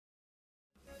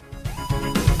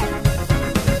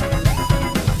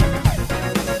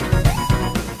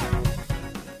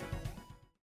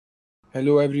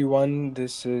Hello everyone,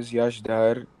 this is Yash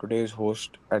Dhar, today's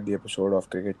host at the episode of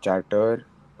Cricket Chatter.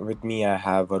 With me I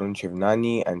have Varun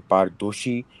Shivnani and Parth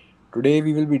Doshi. Today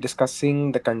we will be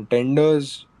discussing the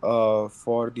contenders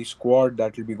for the squad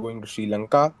that will be going to Sri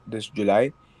Lanka this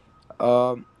July.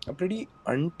 A pretty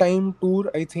untimed tour,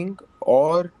 I think,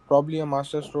 or probably a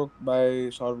masterstroke by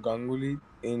Saurav Ganguly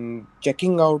in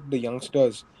checking out the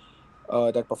youngsters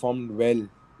that performed well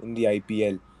in the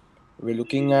IPL. We're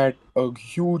looking at a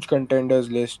huge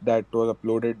contenders list that was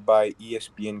uploaded by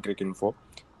ESPN Cricinfo.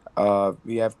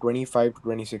 We have 25 to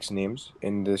 26 names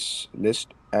in this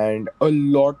list, and a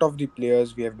lot of the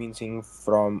players we have been seeing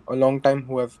from a long time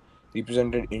who have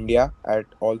represented India at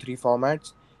all three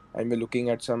formats. And we're looking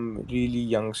at some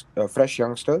really fresh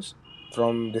youngsters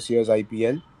from this year's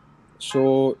IPL.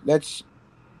 So let's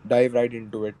dive right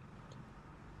into it.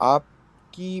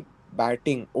 आपकी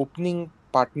batting opening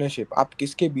partnership आप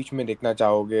किसके बीच में देखना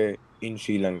चाहोगे इन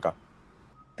श्रीलंका?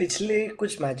 पिछले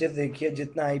कुछ matches देखिए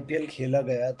जितना आईपीएल खेला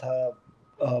गया था।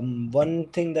 One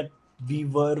thing that we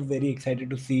were very excited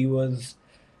to she was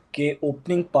के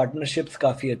ओपनिंग पार्टनरशिप्स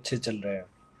काफ़ी अच्छे चल रहे हैं।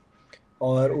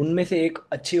 और उनमें से एक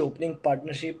अच्छी ओपनिंग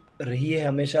पार्टनरशिप रही है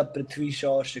हमेशा पृथ्वी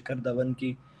शॉ और शिखर धवन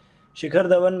की। शिखर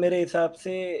धवन मेरे हिसाब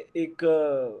से एक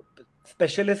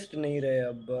स्पेशलिस्ट नहीं रहे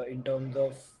अब इन टर्म्स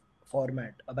ऑफ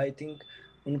फॉर्मेट। अब आई थिंक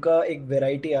उनका एक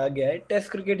वैरायटी आ गया है। Test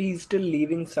cricket he is still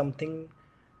leaving something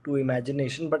to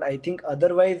imagination, but I think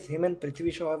otherwise him and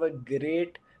Prithvi Shaw have a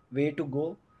great way to go.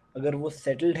 अगर वो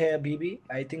सेटल्ड है अभी भी,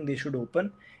 I think they should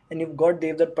open. And you got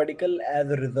Devdutt Padikkal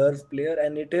as a reserve player,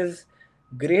 and it is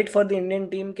great for the Indian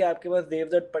team कि आपके पास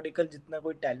देवदत्त पडिक्कल जितना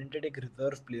कोई talented एक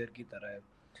रिजर्व प्लेयर की तरह है।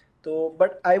 तो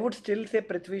but I would still say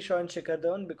Prithvi Shaw and Shikhar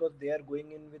Dhawan because they are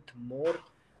going in with more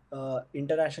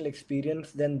international experience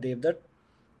than Devdutt,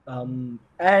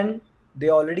 and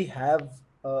they already have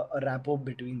a rapport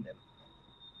between them.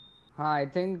 हाँ, आई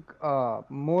थिंक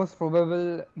मोस्ट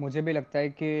प्रोबेबल मुझे भी लगता है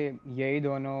कि यही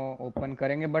दोनों ओपन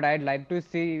करेंगे, but I like to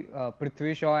see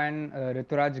Prithvi Shaw and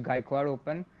Ruturaj Gaikwad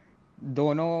open.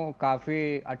 दोनों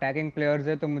काफ़ी अटैकिंग प्लेयर्स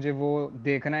है, तो मुझे वो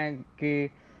देखना है कि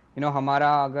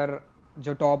हमारा अगर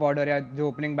जो टॉप ऑर्डर या जो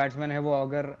ओपनिंग बैट्समैन है वो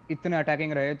अगर इतने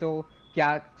अटैकिंग रहे तो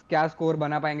क्या क्या स्कोर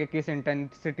बना पाएंगे, किस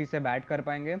इंटेंसिटी से बैट कर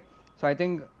पाएंगे। So I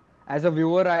think as a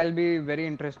viewer I will be very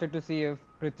interested to see if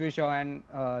Prithvi Shaw and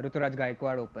Ruturaj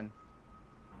Gaikwad open.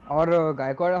 और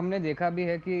गायकवाड़ हमने देखा भी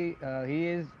है कि he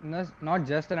is not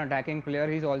just an attacking player,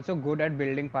 he is also good at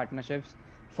building partnerships.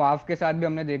 Faf के साथ भी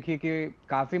हमने देखी कि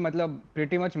काफ़ी मतलब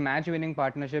pretty much match winning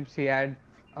partnerships he had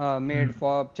made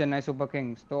for Chennai Super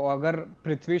Kings. तो अगर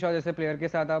पृथ्वी शॉ जैसे प्लेयर के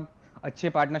साथ आप अच्छी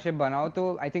पार्टनरशिप बनाओ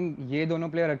तो आई थिंक ये दोनों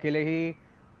प्लेयर अकेले ही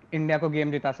इंडिया को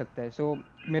गेम जिता सकते हैं। सो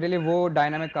मेरे लिए वो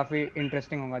डायनामिक काफ़ी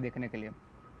इंटरेस्टिंग होगा देखने के लिए।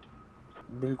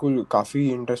 बिल्कुल, काफ़ी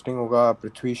इंटरेस्टिंग होगा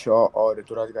पृथ्वी शॉ और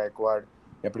ऋतुराज गायकवाड़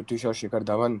या पृथ्वी शॉ शिखर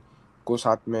धवन को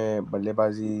साथ में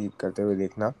बल्लेबाजी करते हुए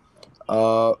देखना।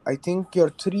 आई थिंक योर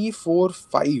 3, 4,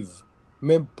 5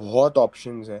 में बहुत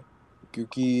ऑप्शंस है,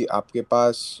 क्योंकि आपके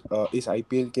पास इस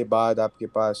आईपीएल के बाद आपके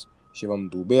पास शिवम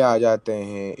दुबे आ जाते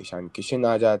हैं, ईशान किशन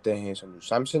आ जाते हैं, संजू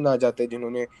सैमसन आ जाते हैं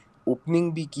जिन्होंने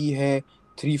ओपनिंग भी की है,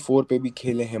 3, 4 पे भी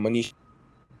खेले हैं, मनीष,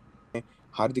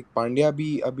 हार्दिक पांड्या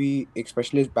भी अभी एक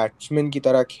स्पेशलिस्ट बैट्समैन की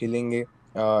तरह खेलेंगे,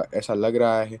 ऐसा लग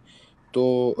रहा है।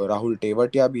 तो राहुल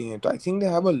टेवटिया भी हैं, तो I think they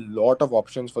have a lot of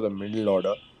options for the middle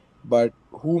order, but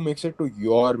who makes it to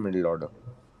your middle order?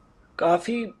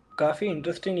 काफ़ी काफ़ी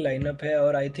इंटरेस्टिंग लाइनअप है,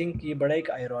 और आई थिंक ये बड़ा एक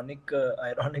आयरॉनिक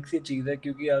आयरॉनिक सी चीज़ है,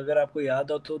 क्योंकि अगर आपको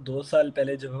याद हो तो 2 साल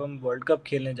पहले जब हम वर्ल्ड कप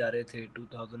खेलने जा रहे थे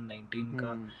 2019 का,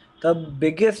 हम्म। तब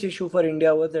biggest issue for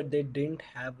India was that they didn't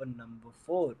have a number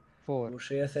 4। 4। वो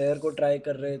श्रेयस अय्यर को ट्राई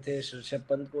कर रहे थे, ऋषभ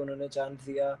पंत को उन्होंने चांस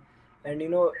दिया, and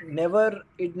never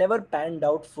it never panned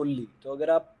out fully. तो अगर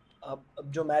आप अब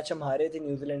जो मैच हम हारे थे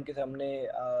न्यूजीलैंड के सामने,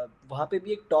 वहाँ पे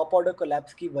भी एक टॉप ऑर्डर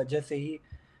कोलैप्स की वजह से ही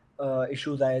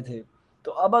इश्यूज आए थे।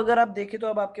 तो अब अगर आप देखें तो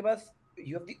अब आपके पास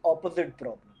you have the opposite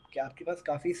problem कि आपके पास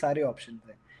काफ़ी सारे ऑप्शन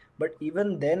हैं। But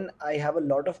even then I have a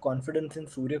lot of confidence in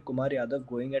Surya Kumar Yadav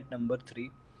going at number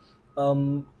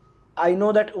 3। I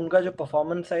know that उनका जो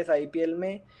परफॉर्मेंस है इस आईपीएल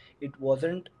में, it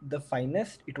wasn't the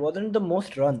finest, it wasn't the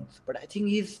most runs, but I think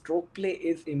he stroke play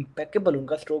is impeccable.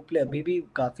 उनका stroke play अभी भी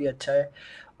काफ़ी अच्छा है,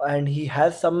 and he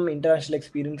has some international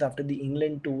experience after the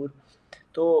England tour.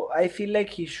 तो I feel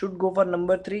like he should go for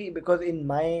number 3, because in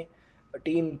my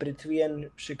team, Prithvi and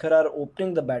Shikhar are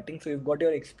opening the batting. So you've got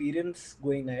your experience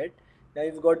going ahead. Now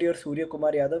you've got your Surya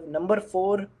Kumar Yadav. Number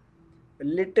 4,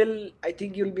 little, I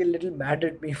think you'll be a little mad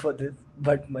at me for this,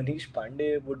 but Manish Pandey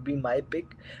would be my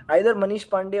pick. Either Manish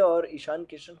Pandey or Ishan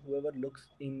Kishan, whoever looks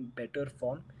in better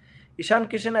form. Ishan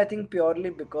Kishan, I think purely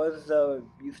because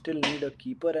you still need a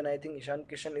keeper, and I think Ishan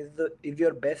Kishan is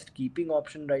your best keeping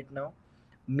option right now.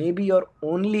 Maybe your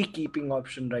only keeping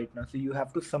option right now. So you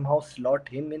have to somehow slot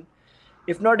him in.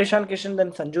 If not Ishan Kishan,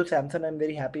 then Sanju Samson I'm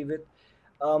very happy with.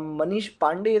 Manish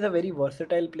Pandey is a very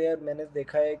versatile player. मैंने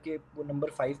देखा है कि वो number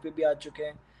 5 पे भी आ चुके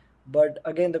हैं. But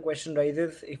again the question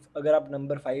raises, if अगर आप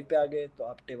नंबर 5 पे आ गए तो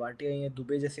आप टेवाटिया या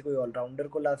दुबे जैसे कोई ऑलराउंडर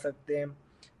को ला सकते हैं.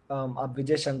 आप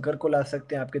विजय शंकर को ला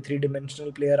सकते हैं. आपके 3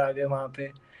 डिमेंशनल प्लेयर आ गए वहाँ पे.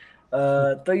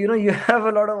 तो you know you have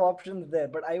a lot of options there,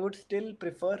 but I would still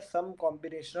prefer some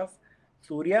combination of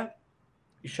Surya,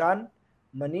 Ishan,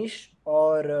 Manish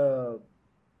और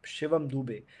Shivam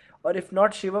Dubey. Or if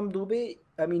not Shivam Dube,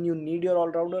 I mean, you need your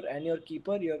all-rounder and your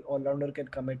keeper. Your all-rounder can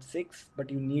come at 6,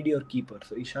 but you need your keeper.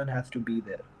 So Ishan has to be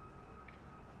there.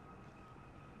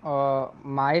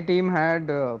 My team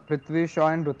had Prithvi Shaw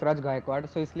and Rutraj Gaikwad,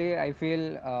 so इसलिए I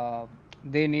feel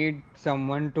they need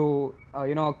someone to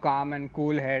a calm and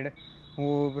cool head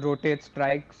who rotates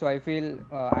strike. So I feel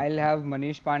I'll have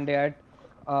Manish Pandey at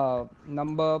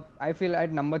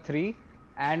number 3,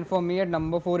 and for me at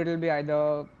number 4 it'll be either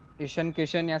Ishan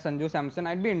Kishan या Sanju Samson.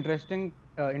 I'd be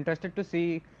interested to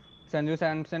see Sanju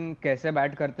Samson कैसे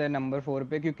bat करते हैं number 4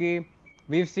 पे, क्योंकि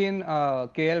we've seen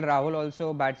KL Rahul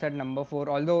also bats at number 4,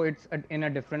 although it's in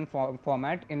a different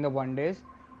format in the one days.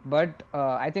 But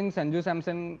I think Sanju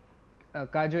Samson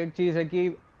का जो एक चीज़ है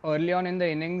कि early on in the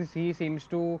innings he seems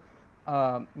to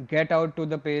get out to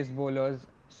the pace bowlers.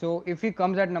 So if he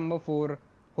comes at number 4,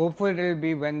 hopefully it will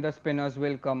be when the spinners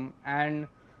will come, and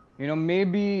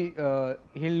maybe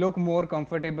he'll look more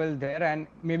comfortable there, and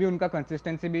maybe उनका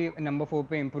consistency भी number 4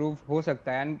 पे improve हो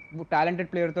सकता है, and वो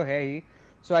talented player तो है ही.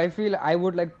 So I feel I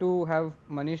would like to have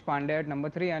Manish Pandey at number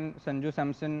 3 and Sanju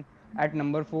Samson at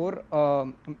number 4.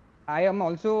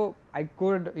 I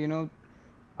could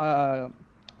uh,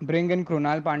 bring in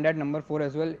Krunal Pandya at number 4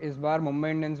 as well. इस बार Mumbai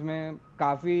Indians में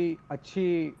काफ़ी अच्छी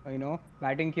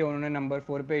batting की उन्होंने number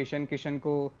 4 पे ईशान किशन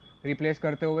को replace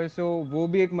करते हुए. सो वो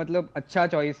भी एक मतलब अच्छा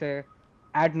चॉइस है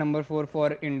at number 4 for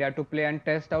India to play and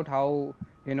test out how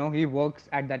he works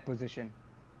at that position.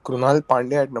 Krunal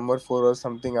Pandya at number 4 was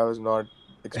something I was not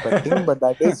expecting, but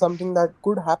that is something that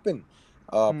could happen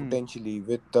potentially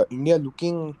with India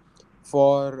looking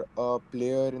for a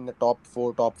player in the top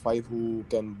 4, top 5 who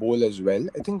can bowl as well.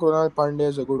 I think Krunal Pandya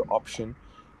is a good option.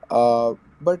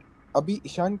 But अभी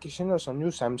ईशान किशन और संजू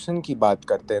सैमसन की बात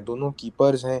करते हैं. दोनों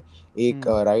keepers हैं, एक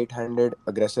right handed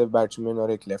aggressive batsman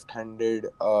और एक लेफ्ट हैंडेड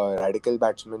रेडिकल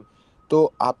बैट्समैन.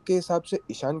 तो आपके हिसाब से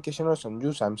ईशान किशन और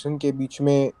संजू सैमसन के बीच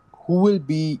में who will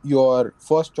be your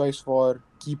first choice for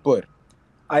keeper?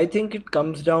 I think it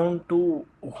comes down to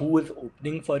who is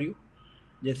opening for you.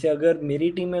 जैसे अगर मेरी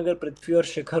टीम में अगर पृथ्वी और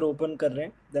शिखर ओपन कर रहे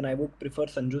हैं, then I would prefer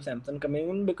Sanju Samson coming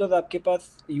in, because आपके पास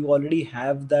you already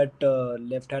have that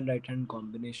left hand right hand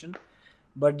combination.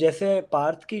 But जैसे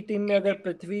पार्थ की टीम में अगर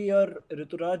पृथ्वी और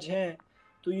ऋतुराज हैं,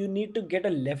 तो you need to get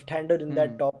a left-hander in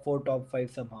that top 4, top 5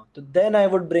 somehow. So then I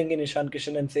would bring in Ishan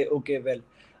Kishan and say, okay, well,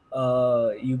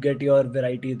 you get your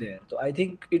variety there. So I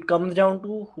think it comes down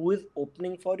to who is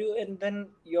opening for you, and then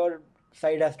your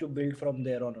side has to build from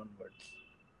there on onwards.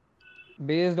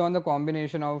 Based on the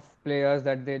combination of players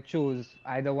that they choose,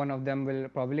 either one of them will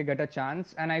probably get a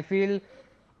chance, and I feel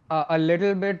a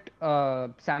little bit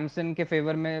Samson के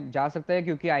favour में जा सकता है,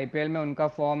 क्योंकि IPL में उनका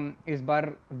form इस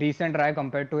बार decent रहा है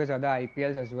compared to his other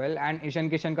IPLs as well, and Ishan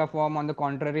Kishan का form on the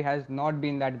contrary has not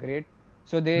been that great.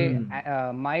 So they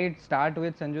might start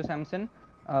with Sanju Samson,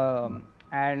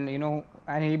 and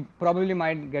he probably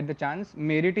might get the chance.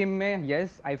 मेरी team में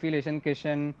yes, I feel Ishan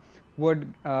Kishan would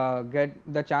get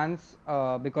the chance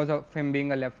because of him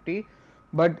being a lefty.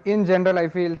 But in general, I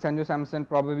feel Sanju Samson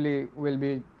probably will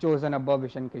be chosen above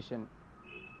Ishan Kishan.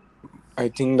 I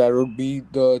think that would be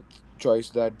the choice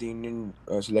that the Indian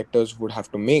selectors would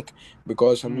have to make,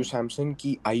 because Sanju Samson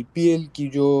की IPL की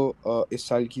जो इस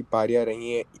साल की पारियां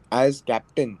रही हैं as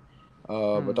captain,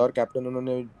 बतौर captain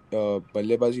उन्होंने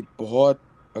बल्लेबाजी बहुत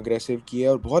अग्रेसिव की है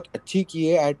और बहुत अच्छी की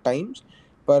है एट टाइम्स.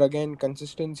 पर again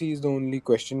consistency is the only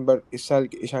question. But इस साल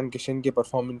ईशान किशन के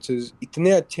परफॉर्मेंसेस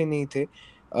इतने अच्छे नहीं थे.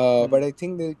 But I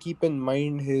think they keep in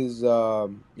mind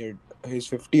his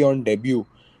 50 on debut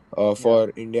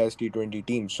for India's T20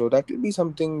 team. So that will be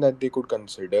something that they could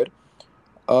consider.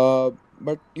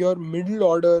 But your middle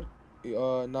order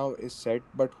now is set,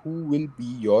 but who will be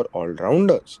your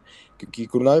all-rounders? क्योंकि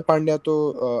कृणाल पांड्या तो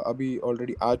अभी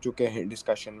already आ चुके हैं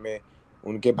discussion में.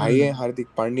 उनके भाई हैं हार्दिक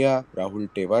पांड्या, राहुल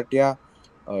टेवाटिया,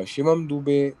 शिवम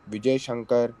दुबे, विजय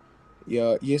शंकर.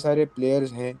 ये सारे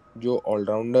प्लेयर्स हैं जो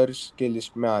ऑलराउंडर्स के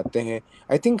लिस्ट में आते हैं.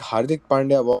 I think Hardik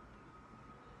Pandya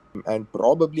and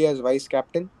probably as vice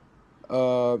captain.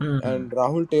 And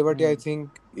Rahul Tewatia,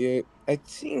 I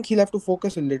think he'll have to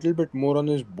focus a little bit more on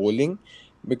his bowling,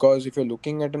 because if you're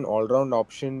looking at an all-round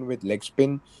option with leg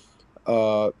spin,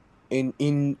 uh,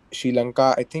 in Sri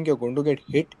Lanka, I think you're going to get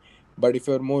hit. But if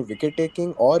you're more wicket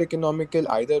taking or economical,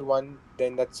 either one,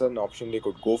 then that's an option they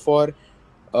could go for.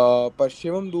 पर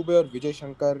शिवम दुबे और विजय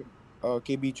शंकर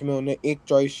के बीच में उन्हें एक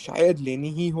choice शायद लेनी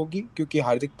ही होगी, क्योंकि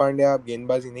हार्दिक पांड्या आप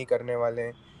गेंदबाजी नहीं करने वाले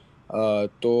हैं.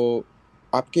 तो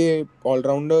आपके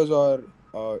ऑलराउंडर्स और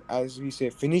एज वी से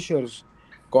फिनिशर्स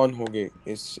कौन होंगे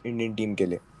इस इंडियन टीम के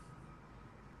लिए?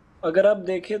 अगर आप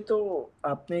देखें तो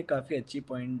आपने काफ़ी अच्छी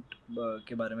पॉइंट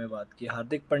के बारे में बात की।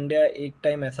 हार्दिक पांड्या एक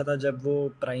टाइम ऐसा था जब वो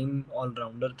प्राइम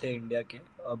ऑलराउंडर थे इंडिया के।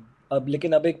 अब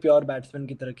लेकिन अब एक प्योर बैट्समैन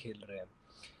की तरह खेल रहे हैं।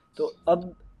 तो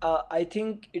अब I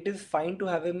think it is fine to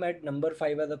have him at number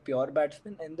 5 as a pure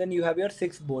batsman, and then you have your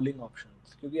 6 bowling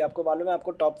options, क्योंकि आपको मालूम है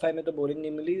आपको टॉप 5 में तो बॉलिंग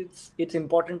नहीं मिली। It's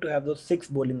important to have those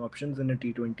 6 bowling options in a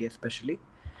T20 specially.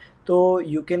 तो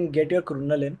you can get your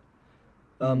Krunal in.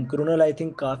 Krunal I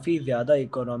think काफ़ी ज़्यादा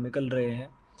इकोनॉमिकल रहे हैं,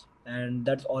 and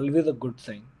that's always a good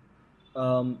sign.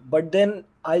 But then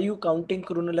are you counting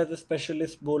Krunal as a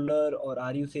specialist bowler, और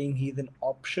are you saying he is an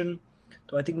option?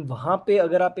 तो I think वहाँ पे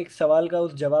अगर आप एक सवाल का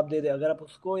उस जवाब दे दें, अगर आप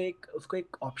उसको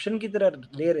एक ऑप्शन की तरह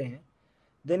ले रहे हैं,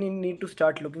 then you need to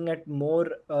start looking at more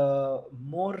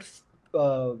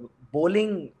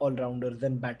bowling all-rounders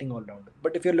than batting all-rounders.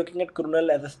 But if you're looking at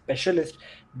Krunal as a specialist,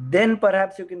 then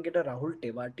perhaps you can get a Rahul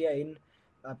Tewatia in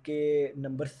आपके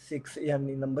number 6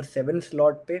 यानी number 7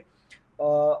 slot पे.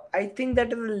 I think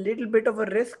that is a little bit of a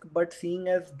risk, but seeing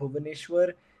as Bhuvaneshwar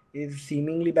is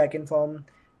seemingly back in form,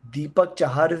 Deepak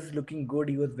Chahar is looking good.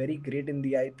 He was very great in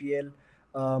the IPL.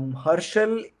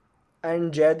 Harshal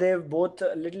and Jaydev both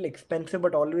a little expensive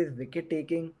but always wicket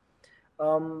taking.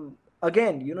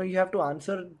 Again, you have to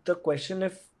answer the question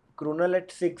if Krunal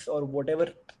at 6 or whatever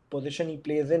position he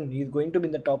plays in, he's going to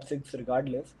be in the top 6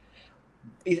 regardless.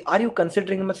 Are you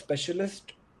considering him a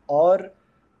specialist or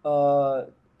uh,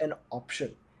 an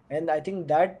option? And I think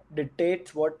that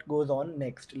dictates what goes on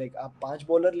next. Like आप 5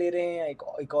 bowler ले रहे हैं,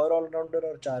 एक और all-rounder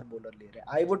और 4 bowler ले रहे हैं.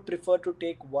 I would prefer to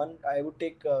take one. I would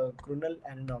take Krunal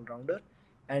and an all-rounder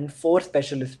and 4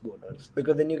 specialist bowlers,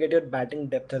 because then you get your batting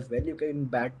depth as well. You can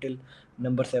bat till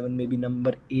number 7, maybe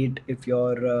number 8, if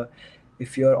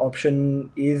your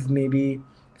option is maybe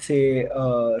say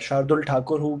Shardul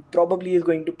Thakur, who probably is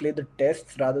going to play the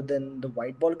tests rather than the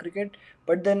white ball cricket.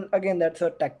 But then again, that's a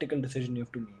tactical decision you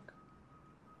have to make.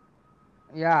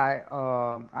 Yeah,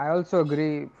 I also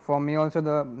agree. For me, also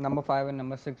the number 5 and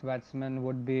number 6 batsmen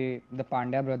would be the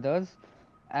Pandya brothers,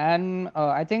 and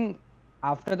I think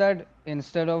after that,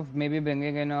 instead of maybe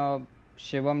bringing in a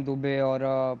Shivam Dubey or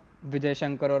a Vijay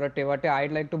Shankar or a Tewate,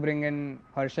 I'd like to bring in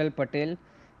Harshal Patel,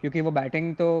 क्योंकि वो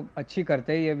batting तो अच्छी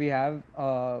करते ही है. We have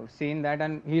seen that,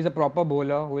 and he's a proper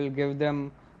bowler who will give them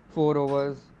 4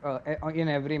 overs in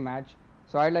every match.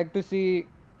 So I'd like to see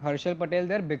Harshal Patel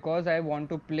there because I want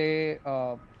to play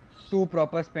two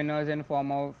proper spinners in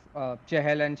form of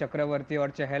Chahal and Chakravarti or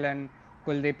Chahal and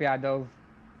Kuldeep Yadav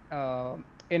uh,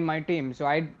 in my team. So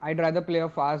I'd rather play a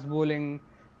fast bowling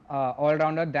all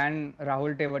rounder than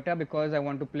Rahul Tewatia because I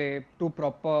want to play two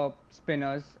proper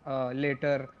spinners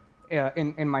later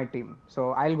in my team.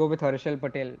 So I'll go with Harshal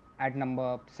Patel at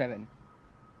number 7.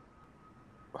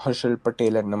 Harshal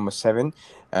Patel eight number 7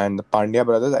 and the Pandya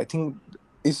brothers. I think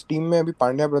इस team में अभी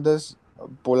Pandya brothers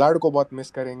Pollard को बहुत miss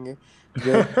करेंगे,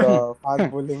 जो एक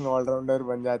fast bowling allrounder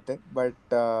बन जाते हैं, but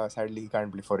sadly he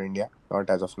can't play for India, not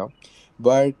as of now.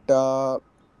 But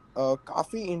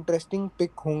काफी इंटरेस्टिंग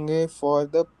पिक होंगे for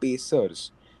the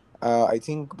pacers. I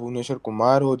think Bhuvneshwar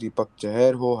Kumar हो, दीपक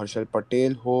चहर हो, हर्षल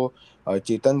पटेल हो,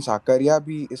 चेतन साकरिया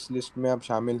भी इस लिस्ट में अब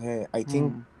शामिल हैं. I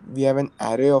think we have an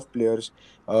array of players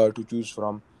to choose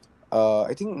from.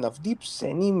 I think Navdeep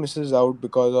Saini misses out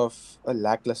because of a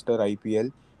lackluster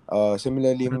IPL.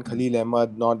 Similarly, even Khalil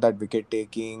Ahmed, not that wicket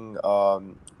taking,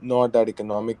 not that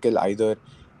economical either.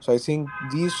 So I think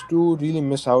these two really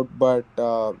miss out. But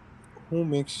who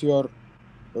makes your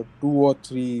 2 or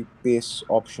 3 pace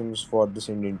options for this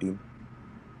Indian team?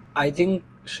 I think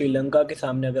Sri Lanka के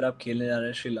सामने अगर आप खेलने जा रहे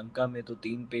हैं, श्रीलंका में तो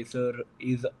 3 pacer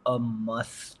is a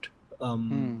must.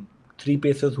 3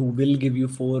 pacers who will give you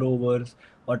 4 overs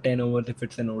और 10 overs if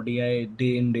it's an ODI day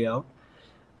in day out.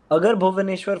 अगर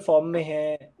भुवनेश्वर फॉर्म में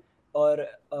है और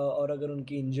अगर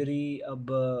उनकी इंजरी अब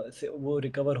से वो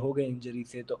रिकवर हो गए इंजरी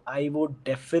से, तो I would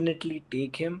definitely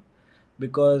take him,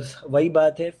 because वही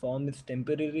बात है, form is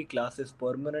temporary, class is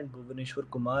permanent. Bhuvneshwar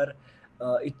Kumar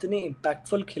इतने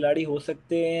इम्पैक्टफुल खिलाड़ी हो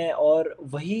सकते हैं, और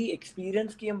वही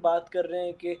एक्सपीरियंस की हम बात कर रहे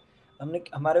हैं कि हमने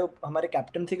हमारे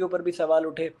कैप्टनसी के ऊपर भी सवाल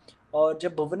उठे, और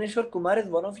जब Bhuvneshwar Kumar is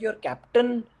one of your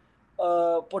captain,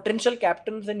 potential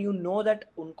captain, and you know that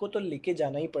उनको तो लेके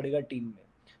जाना ही पड़ेगा टीम में.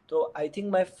 तो I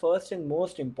think my first and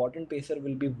most important pacer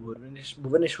will be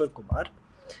Bhuvneshwar Kumar.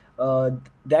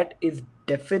 That is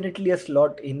definitely a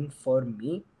slot in for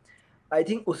me. I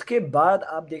think उसके बाद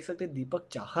आप देख सकते हैं दीपक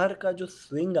चाहर का जो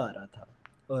स्विंग आ रहा था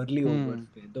अर्ली ओवर्स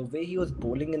पे, the way he was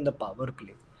bowling in the power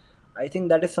play, I think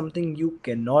that is something you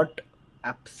can not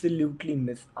absolutely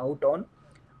miss out on.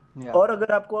 Yeah. और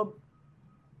अगर आपको अब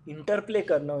इंटरप्ले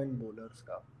करना हो इन बॉलर्स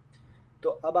का, तो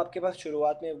अब आपके पास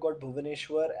शुरुआत में got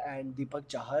Bhubaneswar and Deepak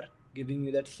Chahar giving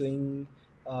you that swing.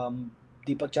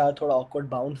 Deepak Chahar थोड़ा ऑकवर्ड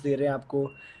बाउंस दे रहे हैं आपको,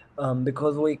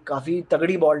 बिकॉज वो एक काफ़ी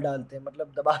तगड़ी बॉल डालते हैं,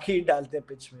 मतलब दबा के ही डालते हैं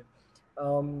पिच में.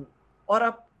 और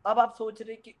अब आप सोच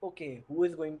रहे हैं कि okay, who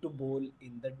is going to बोल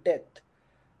in the death.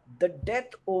 The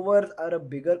death overs are a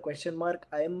bigger question mark.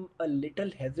 I am a little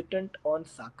hesitant on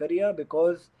Sakaria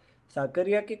because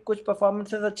Sakaria के कुछ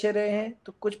performances अच्छे रहे हैं,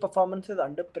 तो कुछ performances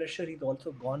under pressure he's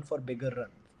also gone for bigger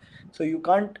runs. So you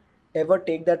can't ever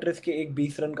take that risk कि एक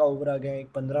 20 run का ओवर आ गया,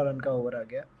 एक 15 रन का ओवर आ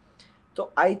गया.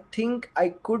 तो I think I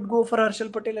could go for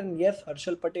Harshal Patel, and yes,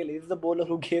 Harshal Patel is the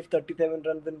bowler who gave 37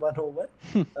 runs in one over.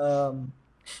 Um,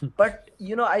 but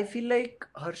I feel like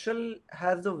Harshal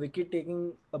has the wicket taking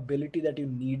ability that you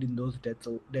need in those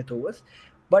death overs.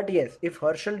 But yes, if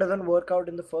Harshal doesn't work out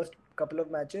in the first couple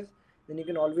of matches, then you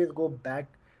can always go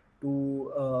back to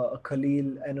a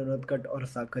Khalil and Unadkat or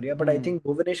Sakaria. But I think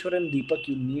Bhuvaneshwar and Deepak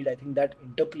you need. I think that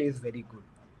interplay is very good.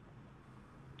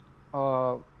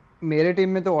 मेरे team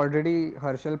में तो already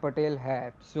Harshal Patel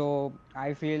है, सो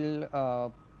I feel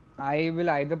I will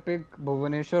either pick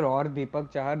Bhubaneswar और दीपक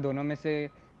चाहर, दोनों में से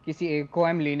किसी एक को.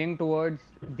 I am leaning towards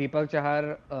Deepak Chahar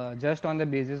just on the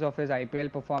basis of his IPL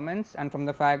performance and from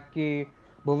the fact कि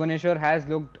Bhubaneswar has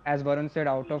looked as Varun said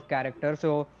out of character,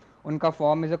 सो उनका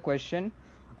form is a question.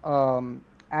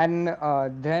 And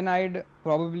then eyed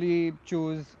probably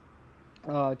choose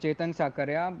Chetan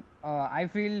Sakariya. I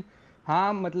feel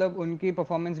हाँ, मतलब उनकी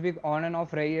performance भी on end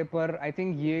of रही है, पर I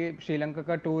think ये श्रीलंका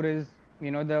का tour is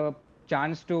the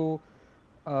chance to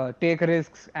take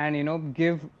risks and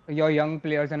give your young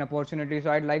players an opportunity.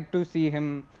 So I'd like to see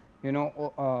him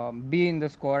be in the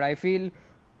squad. I feel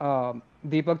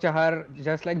Deepak Chahar,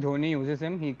 just like Dhoni uses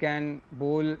him, he can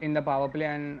bowl in the power play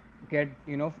and get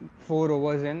 4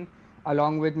 overs in,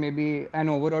 along with maybe an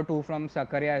over or two from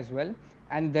Sakaria as well.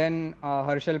 And then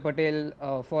Harshal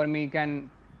Patel for me can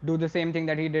do the same thing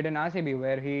that he did in RCB,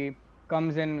 where he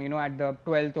comes in at the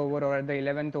 12th over or at the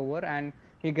 11th over, and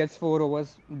he gets 4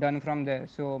 overs done from there.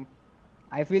 So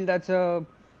I feel that's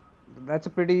a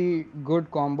pretty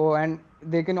good combo, and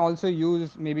they can also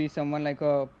use maybe someone like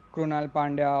a Krunal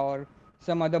Pandya or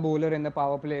some other bowler in the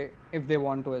power play if they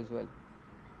want to as well.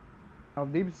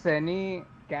 Navdeep Saini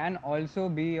can also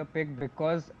be a pick,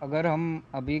 because अगर हम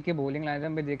अभी के bowling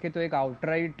lineup में देखें तो एक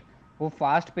outright वो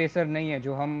fast pacer नहीं है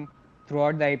जो हम थ्रू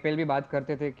आउट द आईपीएल भी बात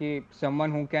करते थे कि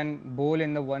समवन हु कैन बोल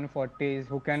in the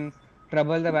 140s, who can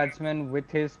trouble the batsman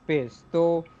with his pace.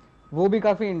 तो वो भी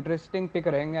काफ़ी इंटरेस्टिंग पिक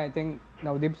रहेंगे. I think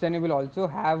Navdeep Saini will also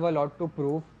have a lot to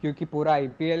prove, क्योंकि पूरा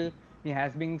IPL he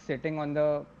has been sitting on the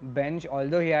bench,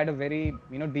 although he had a very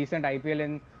decent IPL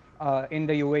in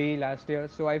the UAE last year.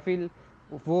 So I feel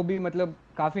वो भी मतलब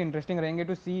काफ़ी interesting रहेंगे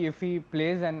to see if he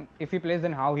plays, and if he plays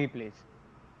then how he plays.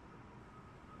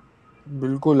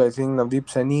 बिल्कुल, I think Navdeep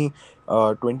Saini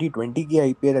 2020 की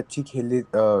IPL अच्छी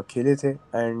खेले थे,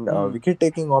 एंड विकेट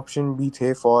टेकिंग ऑप्शन भी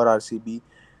थे for RCB.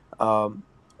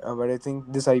 But I think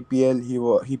this IPL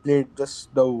he played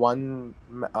just the one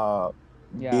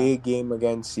day game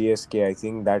against CSK. I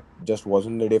think that just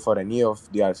wasn't the day for any of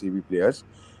the RCB players.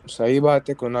 सही बात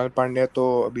है, कृणाल पांड्या तो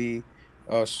अभी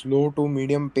slow to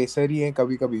medium pacer ही है,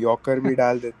 कभी कभी yorker भी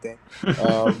डाल देते हैं.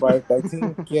 But I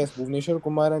think yes, Bhuvneshwar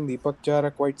Kumar and Deepak Chahar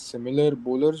are quite similar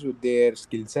bowlers with their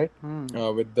skill set,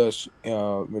 with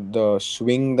the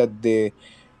swing that they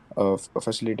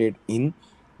facilitate in.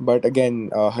 But again,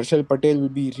 Harshal Patel will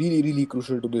be really, really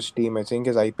crucial to this team. I think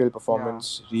his IPL performance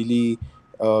really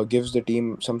gives the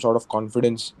team some sort of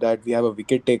confidence that we have a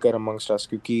wicket taker amongst us.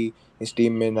 क्योंकि इस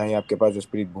team में ना ही आपके पास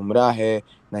जसप्रीत बुमराह है,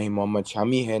 ना ही मोहम्मद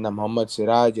शामी है, ना मोहम्मद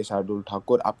सिराज या शार्दुल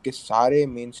ठाकुर. आपके सारे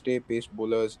main stay pace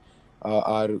bowlers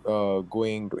are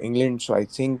going to England. So I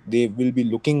think they will be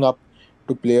looking up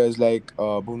to players like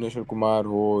Bhuvneshwar Kumar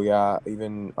ho या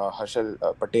even Harshal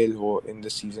Patel ho in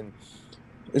this season.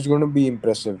 It's going to be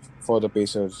impressive for the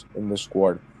Pacers in the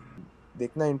squad.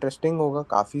 देखना interesting होगा,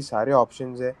 काफ़ी सारे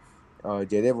options है.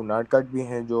 जयदेव उनाडकट भी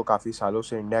हैं जो काफ़ी सालों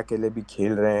से इंडिया के लिए भी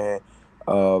खेल रहे हैं.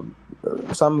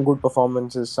 Some good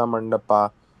performances, sum under par.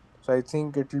 So I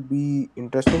think it will be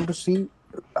interesting to see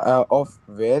of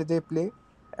where they play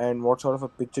and what sort of a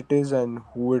pitch it is and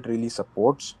who it really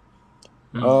supports.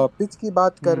 Pitch की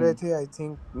बात कर रहे थे. I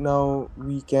think now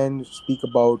we can speak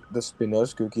about the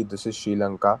spinners क्योंकि this is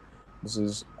Sri Lanka. This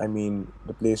is, I mean,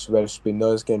 the place where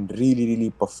spinners can really, really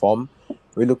perform.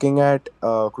 We're looking at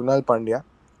Krunal Pandya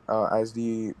as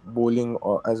the bowling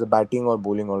or as a batting or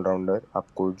bowling all rounder.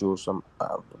 आपको जो some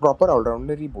proper all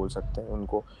rounder ही बोल सकते हैं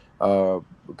उनको,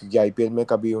 क्योंकि IPL में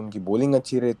कभी उनकी bowling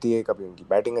अच्छी रहती है, कभी उनकी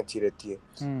batting अच्छी रहती है.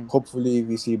 Hopefully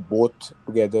we see both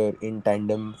together in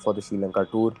tandem for the Sri Lanka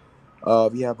tour.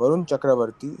 We have Varun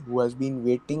Chakravarti, who has been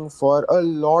waiting for a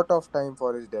lot of time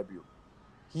for his debut.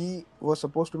 He was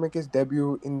supposed to make his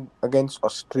debut in against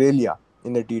Australia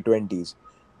in the T20s,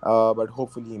 but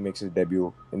hopefully he makes his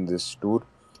debut in this tour.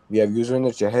 We have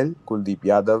Yuzvendra Chahal, Kuldeep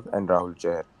Yadav, and Rahul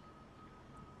Chahar.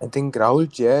 I think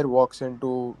Rahul Chahar walks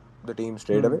into the team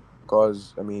straight away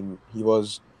because I mean he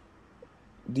was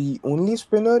the only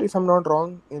spinner, if I'm not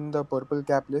wrong, in the purple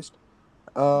cap list.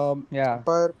 Yeah.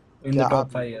 पर In क्या the top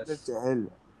आप 5 Yuzvendra years. चहल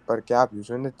पर क्या आप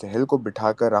युजवेंद्र चहल को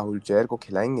बिठाकर राहुल चहर को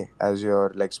खिलाएंगे as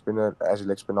your leg spinner, as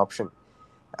leg spin option?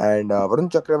 And Varun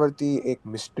Chakravarthy एक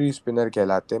मिस्ट्री स्पिनर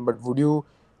कहलाते हैं, but would you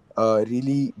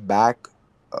really back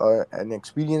an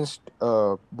experienced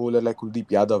bowler like Kuldeep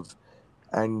Yadav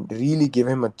and really give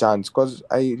him a chance? Because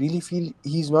I really feel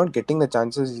he's not getting the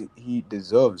chances he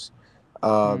deserves.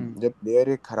 जब player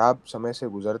एक खराब समय से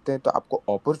गुजरते हैं तो आपको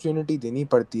अपॉर्चुनिटी देनी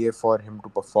पड़ती है फॉर हिम टू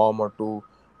परफॉर्म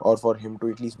और for him to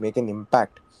at least make an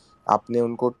impact. आपने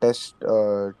उनको टेस्ट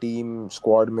टीम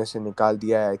स्क्वाड में से निकाल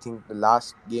दिया है. I think the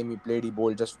last game he played he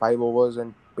bold just 5 overs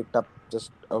and picked up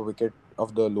just a wicket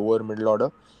of the lower middle order.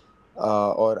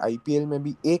 और IPL में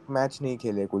भी एक मैच नहीं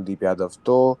खेले कुलदीप यादव.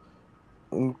 तो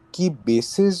उनकी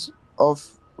basis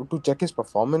of to check his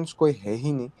performance कोई है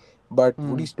ही नहीं, but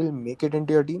would he still make it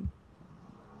into your team?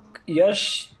 यश,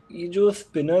 ये जो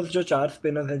स्पिनर्स, जो 4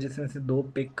 स्पिनर्स हैं जिसमें से 2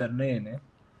 पिक करने हैं इन्हें,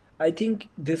 I think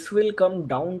this will come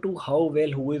down to how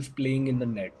well who is playing in the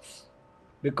nets.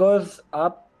 Because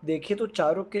आप देखिए तो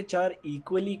चारों के चार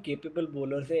इक्वली केपेबल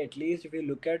बॉलर्स है. At least if you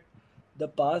look at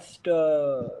the past,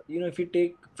 if you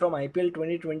take from IPL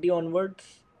 2020 onwards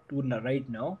to right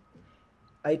now,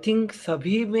 I think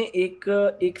सभी में एक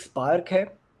एक स्पार्क है.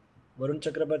 वरुण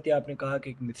चक्रवर्ती आपने कहा कि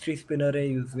एक मिस्ट्री स्पिनर है.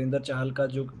 युजवेंद्र चहल का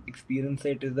जो एक्सपीरियंस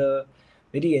है, it is a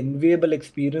very enviable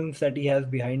experience that he has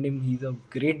behind him. He is a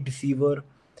great deceiver.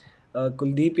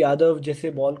 Kuldeep Yadav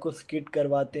जैसे बॉल को स्किड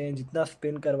करवाते हैं, जितना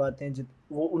स्पिन करवाते हैं,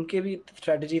 वो उनके भी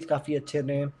स्ट्रैटेजीज काफ़ी अच्छे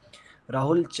रहे हैं.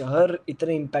 राहुल चहर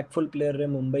इतने इम्पैक्टफुल प्लेयर रहे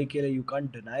मुंबई के लिए, you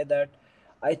can't deny that.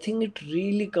 I think it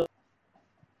really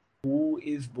who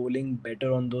is bowling better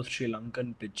on those Sri Lankan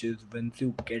pitches once you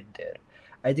get there.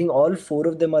 I think all 4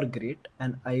 of them are great,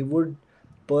 and I would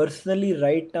personally,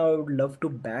 right now, I would love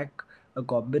to back a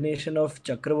combination of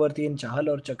Chakravarti and Chahal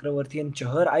or Chakravarti and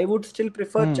Chahar. I would still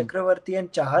prefer Chakravarti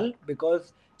and Chahal because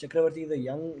Chakravarti is a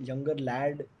younger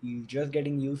lad. He's just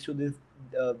getting used to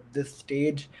this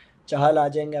stage. Chahal आ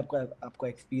जाएंगे, आपको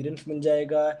experience मिल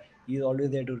जाएगा. He's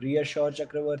always there to reassure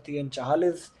Chakravarti, and Chahal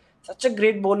is such a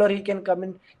great bowler. He can come in,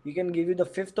 he can give you the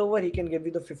 5th over, he can give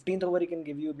you the 15th over, he can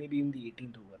give you maybe in the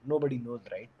 18th over. Nobody knows,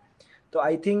 right? So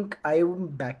I think I am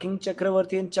backing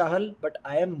Chakravarti and Chahal, but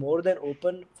I am more than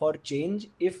open for change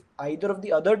if either of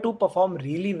the other two perform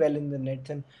really well in the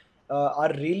nets and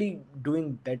are really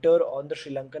doing better on the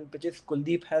Sri Lankan pitches.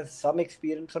 Kuldeep has some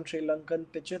experience on Sri Lankan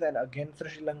pitches and against the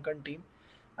Sri Lankan team.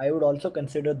 I would also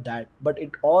consider that, but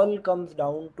it all comes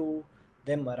down to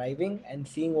them arriving and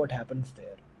seeing what happens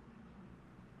there.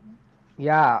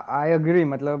 Yeah, I agree.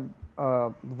 मतलब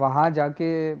वहाँ जाके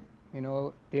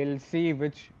they'll see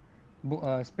which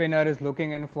spinner is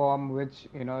looking in form, which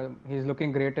he's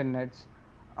looking great in nets,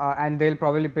 and they'll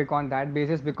probably pick on that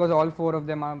basis because all 4 of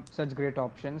them are such great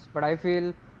options. But I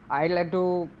feel I'd like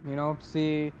to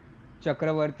see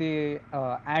Chakravarti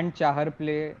and Chahar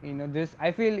play. This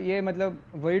I feel ये मतलब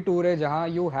वही tour है जहाँ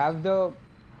you have the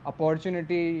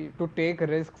opportunity to take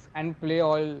risks and play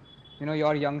all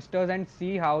your youngsters and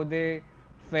see how they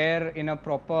fare in a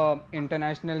proper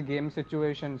international game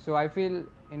situation. So I feel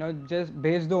just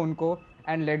भेज दो उनको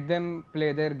and let them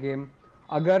play their game.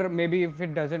 अगर maybe if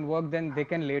it doesn't work, then they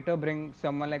can later bring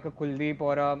someone like a Kuldeep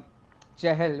or a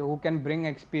Chahal who can bring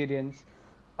experience.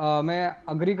 मैं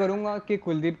agree करूँगा कि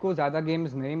कुलदीप को ज़्यादा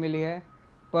games नहीं मिली है,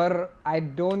 पर आई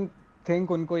डोंट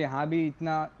थिंक उनको यहाँ भी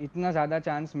इतना इतना ज़्यादा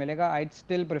चांस मिलेगा. I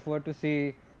still prefer to C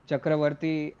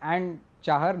Chakraborty and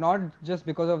Chahar, not just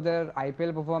because of their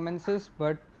IPL performances,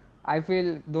 but I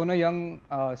feel दोनों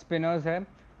यंग स्पिनर्स है.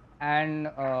 एंड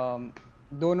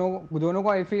दोनों को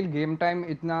आई फील गेम टाइम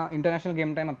इतना, इंटरनेशनल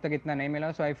गेम टाइम अब तक इतना नहीं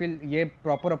मिला, सो आई फील ये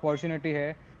प्रॉपर अपॉर्चुनिटी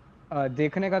है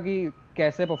देखने का कि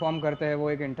कैसे परफॉर्म करते हैं वो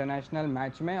एक इंटरनेशनल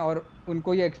मैच में, और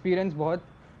उनको ये एक्सपीरियंस बहुत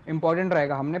इंपॉर्टेंट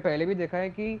रहेगा। हमने पहले भी देखा है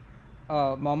कि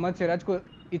मोहम्मद सिराज को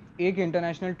एक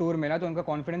इंटरनेशनल टूर मिला तो उनका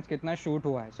कॉन्फिडेंस कितना शूट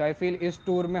हुआ है। सो आई फील इस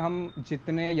टूर में हम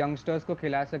जितने यंगस्टर्स को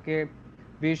खिला सके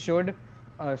वी शुड,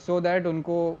 सो दैट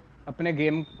उनको अपने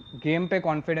गेम पे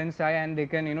कॉन्फिडेंस आए and they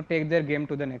can take their game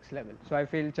to the next level. So I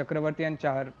feel Chakraborty and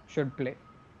Chahar should play.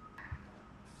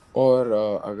 और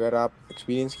अगर आप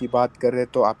एक्सपीरियंस की बात कर रहे हैं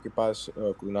तो आपके पास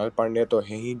कृणाल पांड्या तो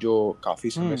है ही, जो काफ़ी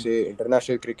समय से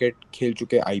इंटरनेशनल क्रिकेट खेल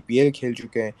चुके हैं, आईपीएल खेल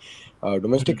चुके हैं,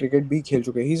 डोमेस्टिक क्रिकेट भी खेल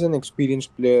चुके हैं। He is an experience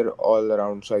player all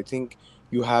around, so I think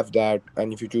you have that.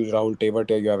 And if you choose Rahul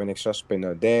Tewatia, you have an extra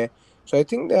spinner there, so I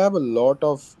think they have a lot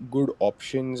of good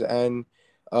options. And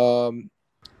um,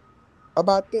 अब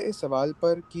आते हैं इस सवाल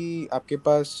पर कि आपके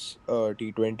पास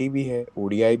T20 भी है,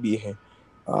 ओडीआई भी है,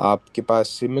 आपके पास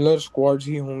सिमिलर स्क्वाड्स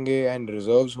ही होंगे एंड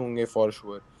रिजर्व्स होंगे फॉर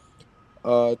श्योर।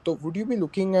 तो would you be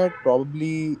looking at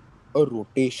probably a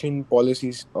rotation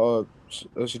policy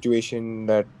situation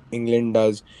that England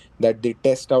does, that they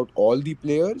test out all the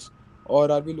players, or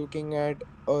are we looking at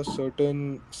a certain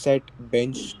set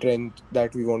bench strength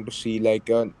that we want to see, like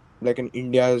an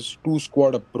India's two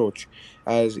squad approach,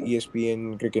 as ESPN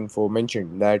Cricinfo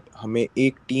mentioned, that हमें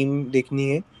एक team देखनी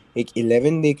है, एक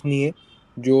 11 देखनी है,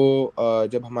 जो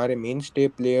जब हमारे मेन स्टे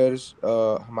प्लेयर्स,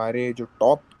 हमारे जो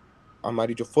टॉप,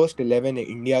 हमारी जो फर्स्ट 11 है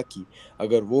इंडिया की,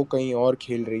 अगर वो कहीं और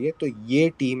खेल रही है तो ये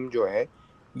टीम जो है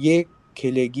ये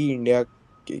खेलेगी इंडिया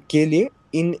के लिए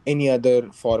इन एनी अदर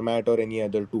फॉर्मेट और any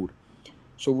other tour.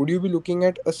 So would you be looking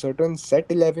at a certain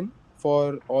set 11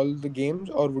 for all the games,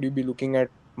 or would you be looking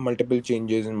at multiple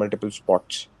changes in multiple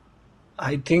spots?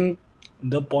 I think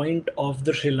the point of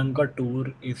the Sri Lanka tour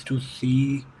is to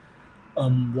see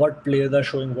what players are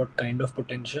showing what kind of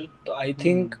potential. So I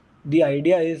think the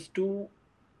idea is to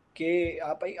कि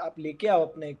आप लेके आओ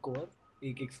अपना एक core,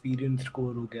 एक experienced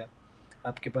core हो गया,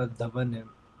 आपके पास धवन है,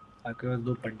 आपके पास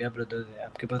दो पंड्या ब्रदर्स है,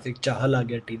 आपके पास एक चाहल आ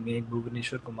गया टीम में, एक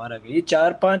भुवनेश्वर कुमार आ गया, ये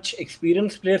 4-5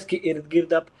 एक्सपीरियंस प्लेयर्स के इर्द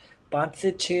गिर्द आप 5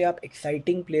 से 6 आप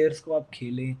एक्साइटिंग प्लेयर्स को आप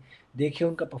खेलें, देखिए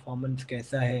उनका परफॉर्मेंस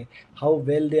कैसा है, how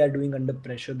well they are doing under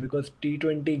pressure, because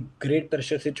T20 great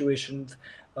pressure situations,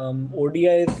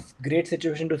 ODI is great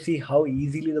situation to see how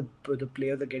easily the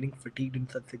players are getting fatigued in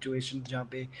such situations जहाँ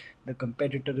पे the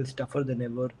competitor is tougher than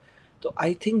ever. तो I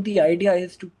think the idea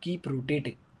is to keep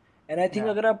rotating. And I think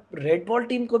Yeah. अगर आप red ball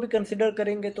team को भी consider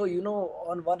करेंगे तो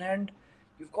on one hand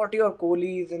you've got your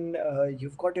Kohlis and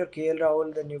you've got your KL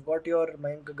Rahul, then you've got your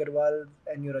Mayank Agarwal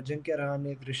and your Ajinkya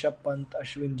Rahane, Rishabh Pant,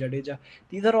 Ashwin, Jadeja.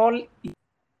 These are all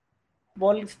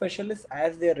ball specialists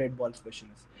as their red ball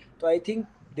specialists. So I think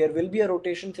there will be a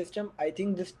rotation system. I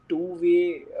think this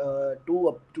two-way,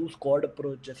 two squad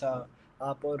approach जैसा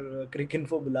आप और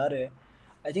Cricinfo बुला रहे हैं,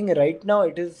 I think right now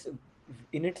it is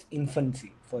in its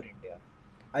infancy for India.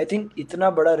 I think इतना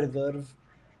बड़ा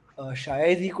reserve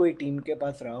शायद ही कोई टीम के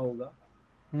पास रहा होगा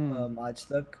आज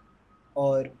तक,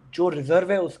 और जो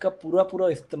रिजर्व है उसका पूरा पूरा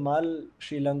इस्तेमाल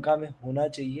श्रीलंका में होना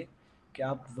चाहिए कि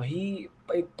आप वही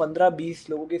एक 15-20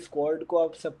 लोगों के स्क्वाड को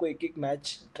आप सबको एक एक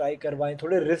मैच ट्राई करवाएं,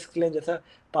 थोड़े रिस्क लें, जैसा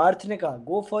पार्थ ने कहा,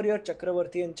 go for your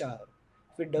Chakravarthy and Chahar,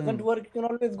 if it doesn't work you can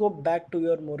always go back to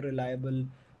your more reliable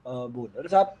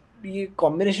bowlers, आप ये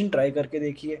कॉम्बिनेशन ट्राई करके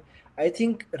देखिए। I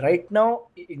think right now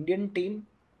Indian team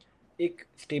एक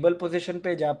स्टेबल पोजीशन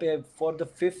पे, जहाँ पे for the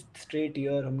 5th straight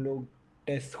year हम लोग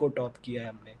टेस्ट को टॉप किया है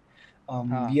हमने,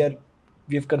 हाँ.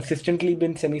 we have consistently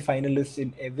been semi-finalists in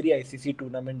every ICC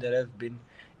tournament there has been,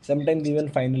 sometimes even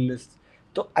finalists.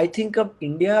 तो I think अब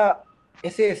इंडिया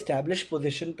ऐसे established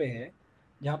position पे है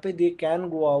जहाँ पे they can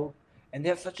go out and they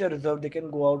have such a reserve, they can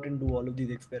go out and do all of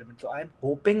these experiments. So I'm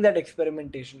hoping that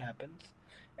experimentation happens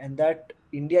and that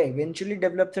India eventually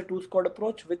develops a two squad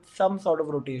approach with some sort of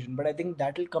rotation. But I think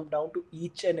that will come down to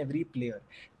each and every player.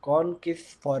 कौन किस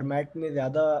format में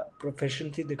ज़्यादा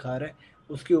proficiency दिखा रहा है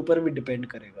उसके ऊपर भी डिपेंड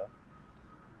करेगा।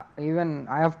 Even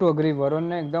I have to agree, Varun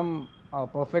ने एकदम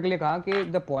परफेक्टली कहा कि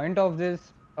the point of this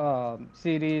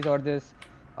series और this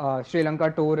Sri Lanka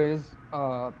tour is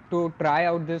to try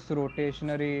out this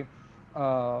rotationary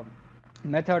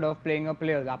method of playing a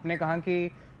players. आपने कहा कि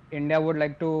India would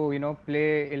like to play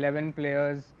 11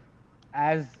 players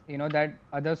as that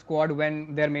other squad when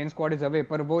their main squad is away,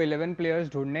 पर वो 11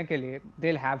 players ढूंढने के लिए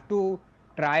they'll have to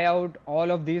try out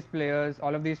all of these players,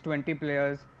 all of these 20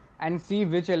 players and see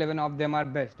which 11 of them are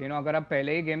best. अगर आप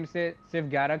पहले ही game से सिर्फ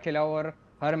 11 खिलाओ और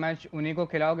हर मैच उन्हीं को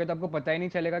खिलाओगे तो आपको पता ही नहीं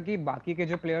चलेगा कि बाकी के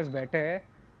जो प्लेयर्स बैठे हैं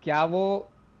क्या वो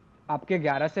आपके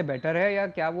 11 से बेटर है या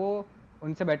क्या वो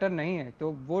उनसे बेटर नहीं है।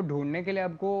 तो वो ढूंढने के लिए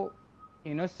आपको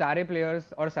सारे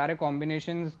प्लेयर्स और सारे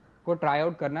कॉम्बिनेशंस को ट्राई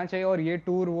आउट करना चाहिए, और ये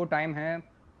टूर वो टाइम है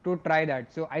to try that.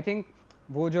 So I think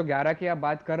वो जो 11 की आप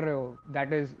बात कर रहे हो,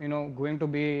 that is going to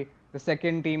be the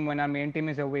second team when our main team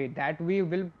is away, that we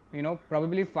will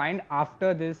probably find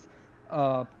after this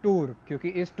tour. क्योंकि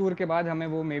इस टूर के बाद हमें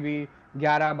वो मे बी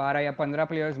 11 12 या 15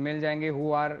 प्लेयर्स मिल जाएंगे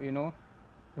who are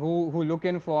who look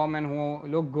in form and who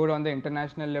look good on the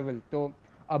international level. तो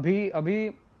अभी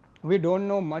we don't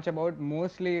know much about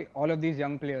mostly all of these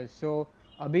young players. So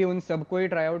अभी उन सबको ही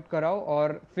ट्राई आउट कराओ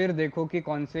और फिर देखो कि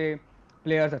कौन से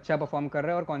प्लेयर्स अच्छा परफॉर्म कर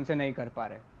रहे हैं और कौन से नहीं कर पा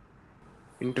रहे.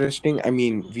 Interesting. I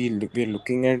mean, we're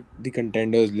looking at the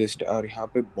contenders list और यहाँ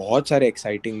पे बहुत सारे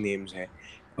exciting names हैं.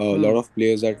 A lot of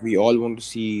players that we all want to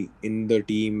see in the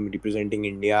team representing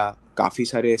India. काफ़ी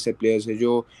सारे ऐसे players हैं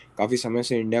जो काफ़ी समय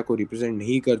से इंडिया को represent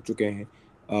नहीं कर चुके हैं.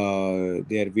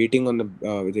 They are waiting on the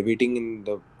they're waiting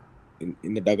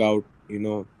in the dugout,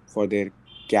 for their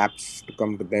caps to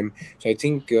come to them. So I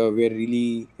think we're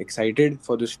really excited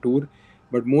for this tour.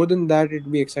 But more than that,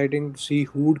 it'd be exciting to see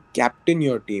who would captain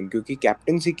your team. क्योंकि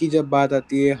captaincy की जब बात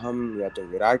आती है, हम या तो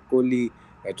विराट कोहली,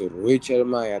 या तो रोहित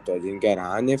शर्मा, या तो अजिंक्य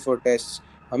रहाणे फॉर टेस्ट,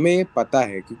 हमें ये पता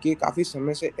है क्योंकि ये काफ़ी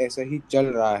समय से ऐसा ही चल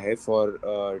रहा है for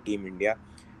team India.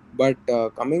 But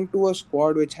coming to a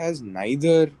squad which has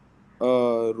neither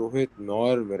Rohit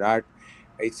nor Virat,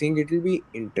 I think it will be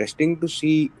interesting to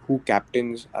see who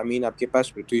captains. I mean, आपके पास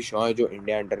पृथ्वी शॉ है जो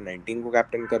इंडिया अंडर 19 को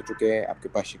कैप्टन कर चुके हैं. आपके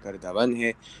पास शिखर धवन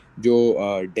है जो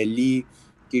दिल्ली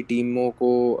की टीमों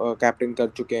को कैप्टन कर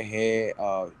चुके हैं.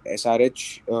 SRH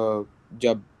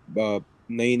जब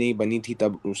नई नई बनी थी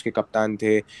तब उसके कप्तान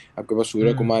थे. आपके पास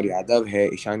सूर्य कुमार यादव है,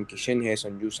 ईशान किशन है,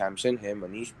 संजू सैमसन है,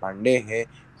 मनीष पांडे है,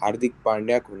 हार्दिक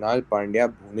पांड्या, कृणाल पांड्या,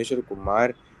 भुवनेश्वर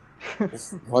कुमार.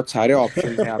 बहुत सारे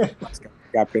ऑप्शंस हैं आपके पास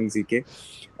कैप्टनसी के.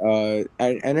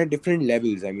 And at different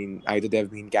levels. I mean, either they've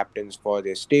been captains for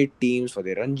their state teams, for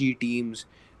their Ranji teams,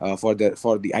 for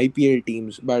the IPL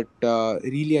teams. But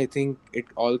really, I think it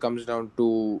all comes down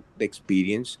to the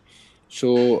experience. So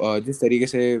जिस तरीके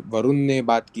से वरुण ने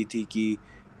बात की थी कि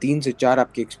 3 से 4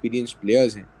 आपके एक्सपीरियंस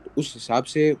प्लेयर्स हैं, तो उस हिसाब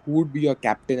से who would be your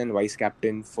captain and vice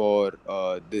captain for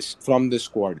this from this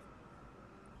squad?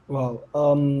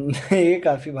 वाह ये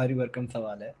काफी भारी भरकम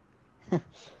सवाल है.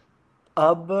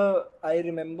 अब I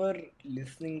remember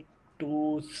listening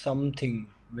to something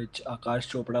which Aakash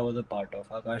Chopra was a part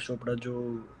of. Aakash Chopra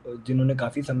जिन्होंने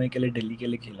काफ़ी समय के लिए दिल्ली के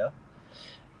लिए खेला.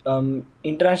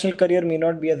 International career may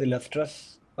not be as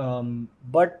illustrious,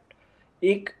 but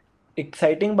एक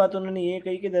एक्साइटिंग बात उन्होंने ये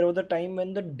कही कि there was a time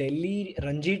when the Delhi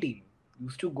Ranji team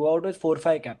used to go out with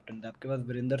 4-5 captain. आपके पास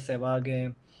वीरेंद्र सहवाग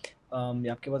हैं,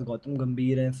 या आपके पास गौतम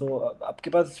गंभीर हैं. सो आपके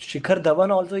पास Shikhar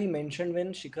Dhawan also he mentioned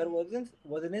when Shikhar was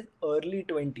in his early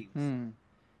 20s.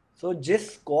 So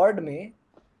जिस स्क्वाड में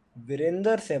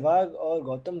वीरेंद्र सहवाग और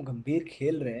गौतम गंभीर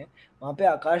खेल रहे हैं, वहाँ पे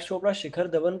आकाश चोपड़ा शिखर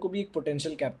धवन को भी एक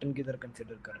पोटेंशियल कैप्टन की तरह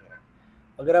कंसिडर कर रहे हैं.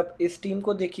 अगर आप इस टीम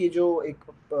को देखिए जो एक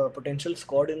पोटेंशियल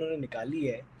स्क्वाड इन्होंने निकाली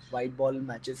है वाइट बॉल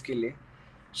मैचेस के लिए,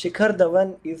 Shikhar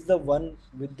Dhawan is the one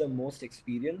with the most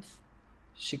experience.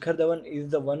 Shikhar Dhawan is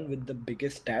the one with the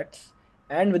biggest stats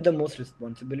and with the most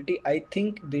responsibility. I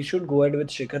think they should go ahead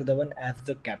with Shikhar Dhawan as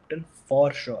the captain for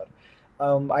sure.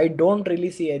 I don't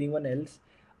really see anyone else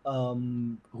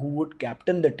who would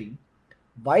captain the team.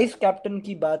 Vice captain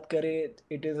की बात करें,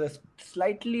 it is a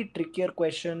slightly trickier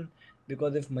question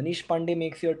because if Manish Pandey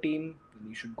makes your team,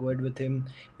 you should go ahead with him.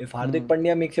 If Hardik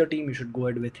Pandya makes your team, you should go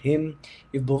ahead with him.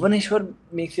 If Bhuvaneshwar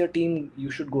makes your team,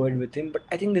 you should go ahead with him. But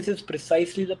I think this is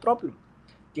precisely the problem.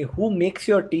 Okay, who makes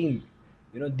your team?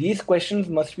 These questions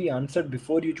must be answered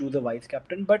before you choose a vice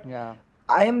captain. But Yeah.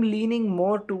 I am leaning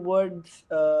more towards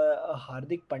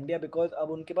Hardik Pandya because अब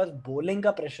उनके पास bowling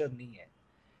का pressure नहीं है.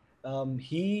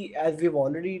 He, as we've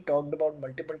already talked about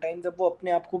multiple times, अब वो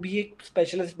अपने आप को भी एक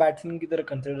स्पेशलिस्ट बैट्समैन की तरह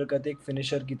कंसिडर करते हैं, एक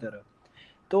फिनिशर की तरह.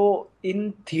 तो in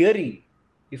theory,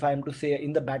 if I am to say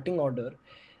in the batting order,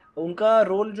 उनका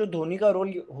रोल जो धोनी का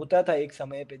रोल होता था एक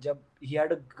समय पे, जब he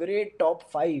had a great top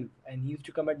 5 and he used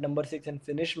to come at number 6 and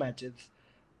finish matches,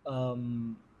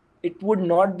 it would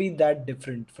not be that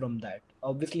different from that.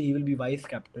 Obviously, he will be vice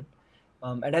captain,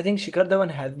 and I think Shikhar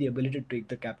Dhawan has the ability to take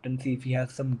the captaincy if he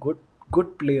has some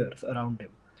good players around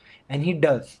him, and he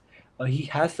does. He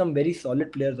has some very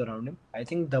solid players around him. I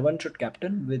think Dhawan should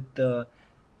captain with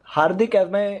Hardik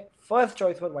as my first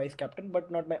choice for vice captain,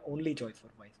 but not my only choice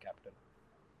for vice captain.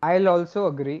 I'll also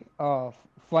agree.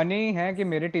 Funny है कि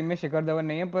मेरी team में शिखर धवन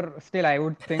नहीं है, पर still I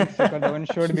would think Shikhar Dhawan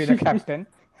should be the captain.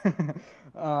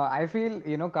 I feel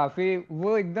काफी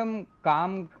वो एकदम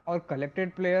काम और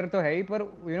कलेक्टेड प्लेयर तो है ही, पर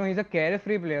he is a care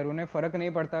free player. उन्हें फर्क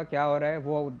नहीं पड़ता क्या हो रहा है,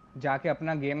 वो जाके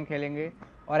अपना गेम खेलेंगे.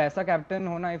 और ऐसा कैप्टन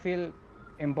होना आई फील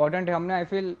इम्पोर्टेंट है। हमने आई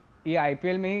फील ये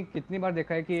आईपीएल में ही कितनी बार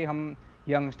देखा है कि हम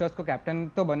यंगस्टर्स को कैप्टन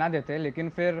तो बना देते हैं, लेकिन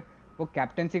फिर वो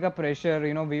कैप्टनसी का pressure,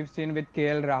 we've seen with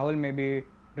KL Rahul में भी,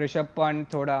 ऋषभ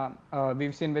पंत थोड़ा,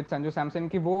 we've seen with Sanju Samson,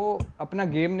 कि वो अपना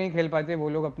गेम नहीं खेल पाते, वो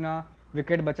लोग अपना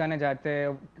विकेट बचाने जाते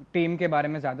हैं, टीम के बारे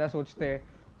में ज़्यादा सोचते हैं।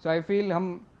 सो आई फील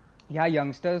हम यहाँ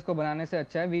यंगस्टर्स को बनाने से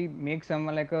अच्छा है we make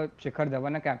someone like a Shikhar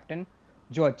Dhawan a captain,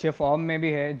 जो अच्छे फॉर्म में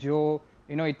भी है, जो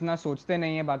इतना सोचते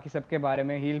नहीं है बाकी सबके बारे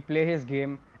में, he will play his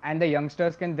game and the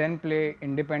youngsters can then play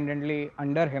independently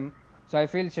under him. So I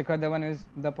feel Shikhar Dhawan is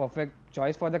the perfect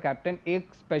choice for the captain.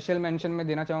 एक स्पेशल मेंशन में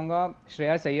देना चाहूँगा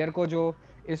श्रेयस अय्यर को, जो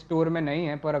इस टूर में नहीं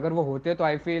है, पर अगर वो होते तो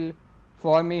I feel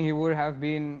for me he would have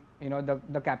been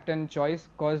the captain choice,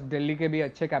 because Delhi के भी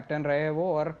अच्छे कैप्टन रहे हैं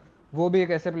वो, और वो भी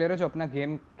एक ऐसे प्लेयर है जो अपना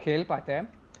गेम खेल पाता है।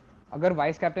 अगर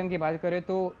वाइस कैप्टन की बात करें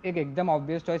तो एक एकदम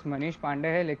ऑब्वियस चॉइस मनीष पांडे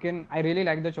है, लेकिन I really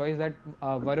like the choice that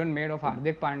Varun made of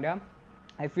Hardik Pandya.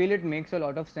 I feel it makes a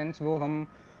lot of sense. वो हम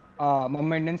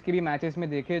मुंबई इंडियंस की भी मैचेस में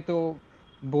देखें तो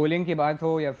बॉलिंग की बात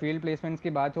हो या फील्ड प्लेसमेंट्स की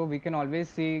बात हो, वी कैन ऑलवेज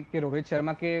सी कि रोहित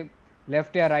शर्मा के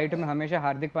लेफ्ट या राइट में हमेशा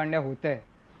हार्दिक पांड्या होता है।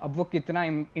 अब वो कितना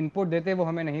इनपुट देते हैं वो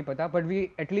हमें नहीं पता, बट वी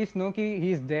एटलीस्ट नो कि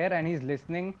he is there and he is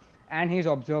listening and he is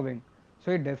observing.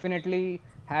 So he definitely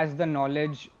has the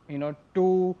knowledge, to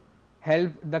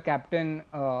help the captain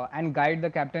and guide the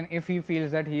captain if he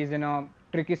feels that he is in a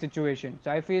tricky situation.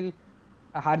 So I feel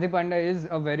Hardik Pandya is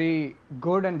a very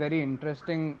good and very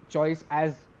interesting choice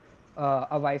as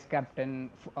a vice captain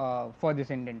for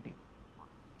this Indian team.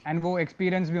 And वो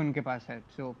experience भी उनके पास है,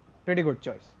 so pretty good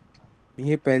choice.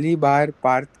 ये पहली बार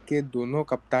पार्थ के दोनों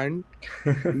कप्तान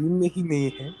team में ही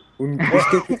नहीं है,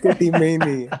 उसके खुद के टीम में ही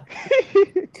नहीं है।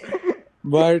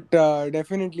 But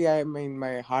definitely, I mean,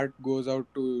 my heart goes out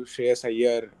to Shreyas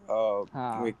Iyer. वे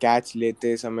हाँ कैच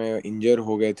लेते समय इंजर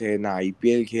हो गए थे, ना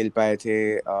आईपीएल खेल पाए थे।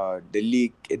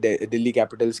 दिल्ली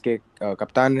कैपिटल्स के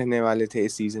कप्तान रहने वाले थे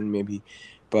इस सीजन में भी,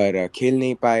 पर खेल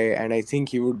नहीं पाए। And I think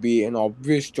he would be N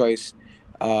obvious choice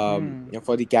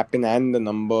for the captain and the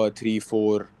number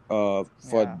 3-4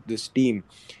 for yeah this team.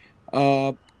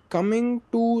 Coming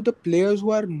to the players who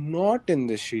are not in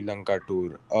the Sri Lanka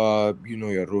tour,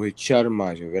 your Rohit Sharma,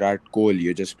 your Virat Kohli,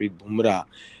 your Jasprit Bumrah.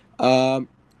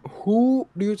 Who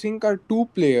do you think are two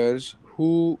players who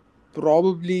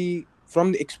probably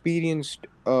from the experienced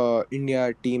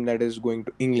India team that is going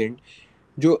to England,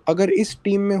 जो अगर इस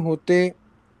team में होते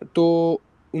तो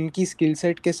उनकी skill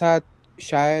set के साथ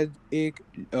शायद एक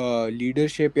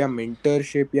लीडरशिप या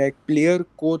मेंटरशिप या एक प्लेयर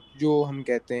कोच जो हम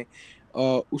कहते हैं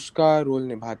उसका रोल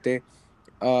निभाते?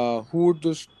 Who would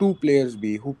those two players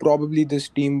be who probably this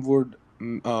team would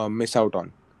miss out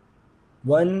on?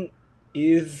 One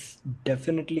is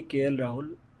definitely KL Rahul.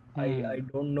 I hmm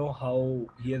don't know how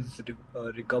he has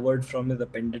recovered from his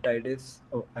appendicitis.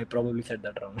 Oh, I probably said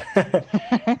that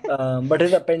wrong. But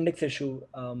his appendix issue,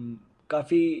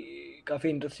 काफी काफी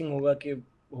interesting होगा कि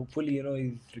hopefully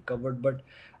he's recovered. But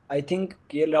I think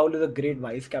KL Rahul is a great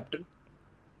vice captain.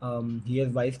 He has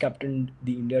vice captained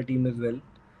the India team as well.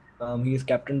 He has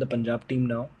captained the Punjab team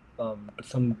now to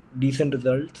some decent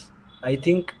results. I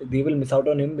think they will miss out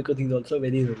on him because he's also a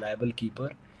very reliable keeper.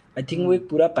 I think वो hmm एक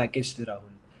पूरा package थे Rahul.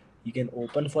 He can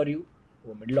open for you,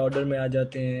 वो middle order में आ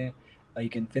जाते हैं. He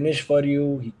can finish for you,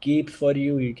 he keeps for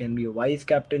you, he can be a vice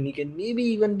captain, he can maybe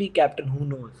even be captain, who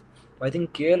knows. I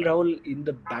think KL Rahul in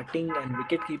the batting and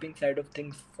wicket keeping side of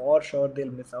things for sure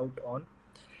they'll miss out on.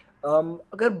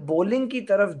 अगर bowling की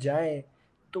तरफ जाएं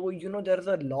तो there's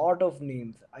a lot of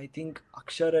names. I think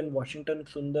Akshar and Washington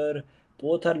Sundar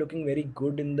both are looking very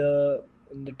good in the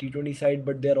T20 side,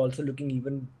 but they're also looking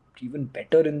even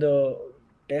better in the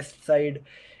Test side.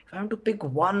 If I have to pick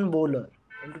one bowler,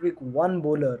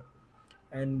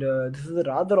 and this is a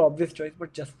rather obvious choice,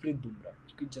 but Jasprit Bumrah,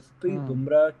 क्योंकि Jasprit hmm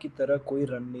Bumrah की तरह कोई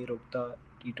run नहीं रोकता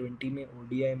T20 में,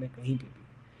 ODI में, कहीं पे भी.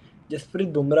 जसप्रीत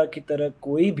बुमराह की तरह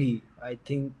कोई भी, आई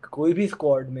थिंक कोई भी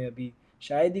स्क्वाड में अभी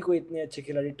शायद ही कोई इतने अच्छे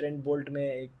खिलाड़ी, ट्रेंट बोल्ट में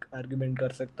एक आर्ग्यूमेंट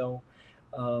कर सकता हूँ,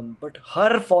 बट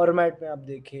हर फॉर्मेट में आप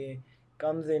देखें,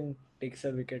 comes in, takes a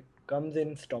wicket, comes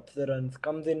in, stops the runs,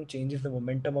 comes in, changes the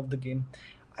momentum of the game.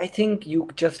 I think you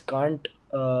just can't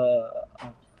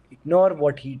ignore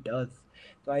what he does.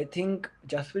 So I think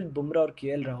Jasprit Bumrah or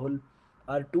KL Rahul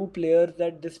are two players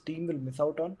that this team will miss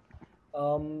out on.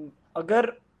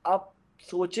 अगर आप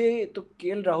सोचे तो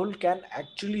KL Rahul can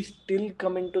actually still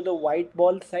come in to the white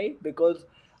ball side, because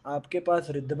आपके पास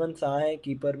रिद्धमन शाह है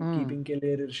keeper hmm keeping के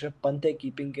लिए, ऋषभ पंत है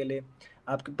कीपिंग के लिए,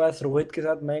 आपके पास रोहित के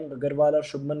साथ मयंक अग्रवाल और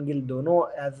शुभमन गिल दोनों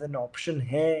एज एन ऑप्शन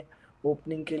है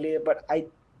ओपनिंग के लिए. But I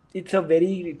it's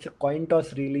a coin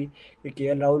toss really कि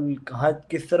केएल राहुल कहाँ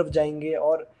किस तरफ जाएंगे,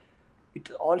 और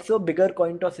it's also bigger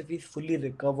coin toss if he is fully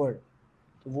recovered.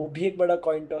 तो वो भी एक बड़ा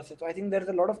कॉइन टॉस है. तो I think there is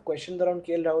a lot of questions around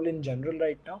KL Rahul in general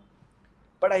right now.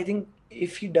 But I think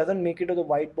if he doesn't make it to the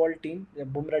white ball team,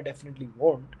 Bumrah definitely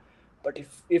won't. But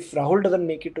if Rahul doesn't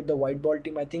make it to the white ball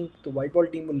team, I think the white ball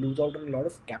team will lose out on a lot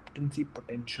of captaincy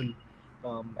potential,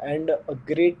 and a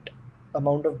great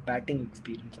amount of batting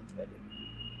experience as well.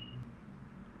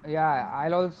 Yeah,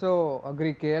 I'll also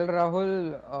agree. KL Rahul,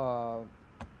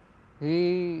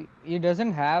 he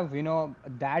doesn't have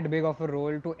that big of a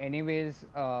role to anyways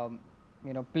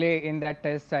play in that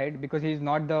test side because he's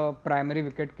not the primary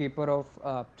wicket keeper of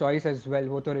choice as well.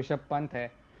 वो तो ऋषभ पंत है.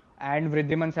 And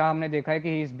Wriddhiman Shah हमने देखा है कि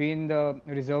he's been the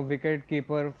reserve wicket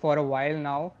keeper for a while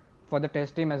now for the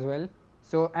test team as well.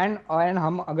 So and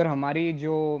हम अगर हमारी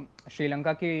जो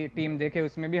श्रीलंका की टीम देखे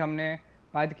उसमें भी हमने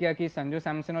बात किया कि संजू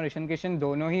सैमसन और ईशान किशन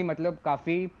दोनों ही मतलब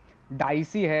काफ़ी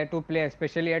डाइसी है to play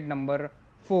specially at number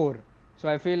 4. So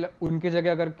I feel उनकी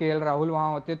जगह अगर केएल राहुल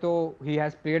वहाँ होते तो he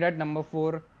has played at number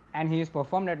 4 and he is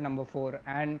performed at number 4.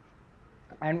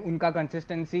 And उनका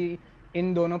कंसिस्टेंसी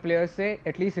इन दोनों प्लेयर्स से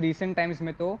एटलीस्ट रीसेंट टाइम्स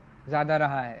में तो ज़्यादा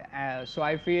रहा है. सो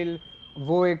आई फील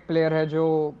वो एक प्लेयर है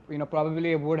जो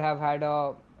probably would have had a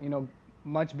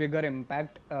much bigger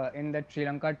impact in that Sri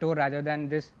Lanka tour rather than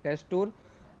this test tour.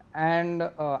 And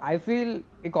I feel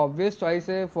एक ऑब्वियस चॉइस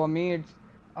है for me. It's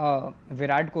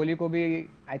Virat Kohli को भी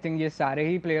आई थिंक ये सारे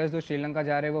ही प्लेयर्स जो श्रीलंका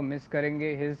जा रहे हैं वो मिस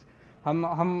करेंगे. हिज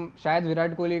हम शायद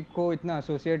विराट कोहली को इतना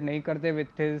एसोसिएट नहीं करते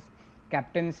विथ हिज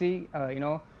कैप्टनसी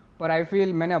पर आई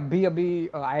फील मैंने अभी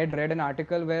I had read an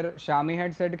article where Shami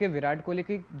had said कि विराट कोहली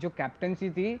की जो कैप्टनसी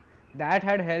थी that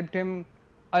had helped him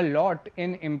a lot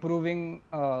in improving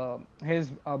his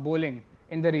bowling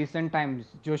in the recent times.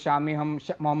 जो शामी हम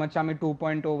मोहम्मद शामी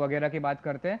 2.0 वगैरह की बात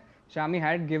करते हैं, Shami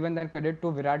had given that credit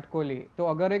to Virat Kohli. तो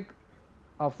अगर एक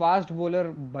फास्ट बॉलर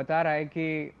बता रहा है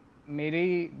कि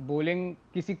मेरी बॉलिंग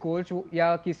किसी कोच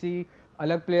या किसी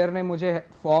अलग प्लेयर ने मुझे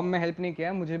फॉर्म में हेल्प नहीं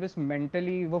किया, मुझे बस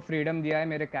मेंटली वो फ्रीडम दिया है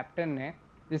मेरे कैप्टन ने,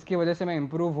 जिसकी वजह से मैं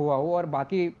इम्प्रूव हुआ हूँ और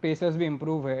बाकी पेसर्स भी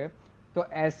इम्प्रूव है. तो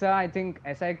ऐसा आई थिंक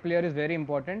ऐसा एक प्लेयर इज़ वेरी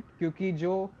इंपॉर्टेंट क्योंकि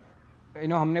जो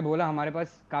हमने बोला हमारे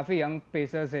पास काफ़ी यंग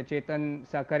पेसर्स है. चेतन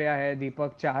सकरिया है,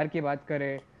 दीपक चाहर की बात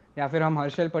करें या फिर हम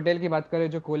हर्षल पटेल की बात करें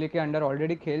जो कोहली के अंडर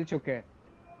ऑलरेडी खेल चुके हैं.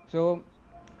 सो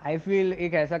आई फील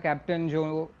एक ऐसा कैप्टन जो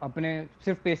अपने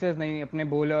सिर्फ पेसर्स नहीं अपने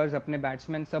बॉलर्स अपने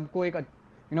बैट्समैन सबको एक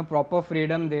प्रॉपर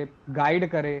फ्रीडम दे, गाइड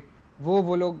करे,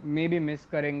 वो लोग मे बी मिस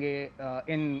करेंगे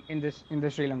in the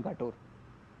Sri Lanka tour.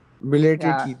 Belated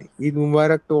या Eid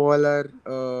Mubarak to all our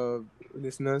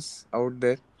listeners out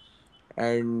there.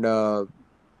 And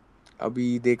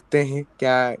अभी देखते हैं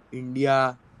क्या इंडिया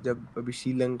जब अभी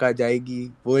श्रीलंका जाएगी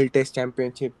वर्ल्ड टेस्ट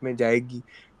चैंपियनशिप में जाएगी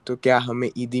तो क्या हमें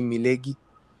ईदी मिलेगी.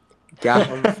 क्या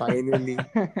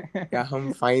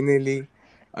हम finally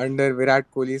under Virat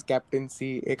Kohli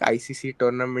captaincy एक आईसीसी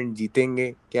टूर्नामेंट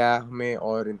जीतेंगे. क्या हमें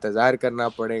और इंतज़ार करना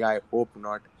पड़ेगा. I hope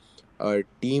not.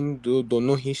 टीम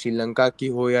दोनों ही श्रीलंका की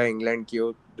हो या इंग्लैंड की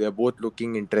हो, they are both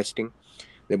looking interesting.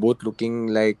 They both looking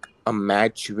like a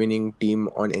match winning team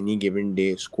on any given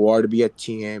day. Squad भी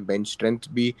अच्छी है, बेंच स्ट्रेंथ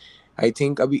भी. आई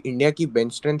थिंक अभी इंडिया की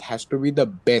bench strength has to be the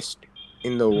best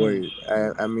in the world.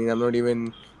 I mean, I'm not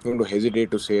even going to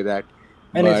hesitate to say that.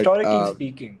 And But historically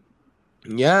speaking,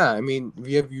 yeah, I mean,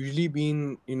 we have usually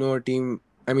been, a team.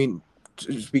 I mean,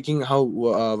 speaking how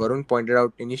Varun pointed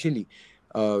out initially,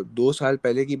 2 साल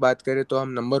पहले की बात करें तो हम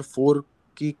number 4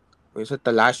 की ऐसे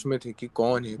तलाश में थे कि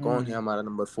कौन है हमारा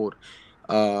नंबर 4.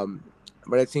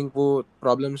 बट आई थिंक वो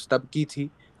प्रॉब्लम्स तब की थी.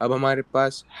 अब हमारे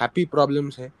पास हैप्पी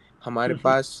प्रॉब्लम्स है. हमारे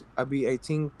पास अभी आई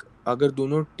थिंक अगर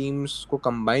दोनों टीम्स को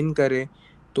कंबाइन करें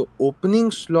तो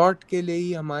ओपनिंग स्लॉट के लिए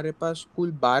ही हमारे पास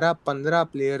कुल 12-15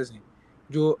 प्लेयर्स हैं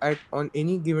जो at on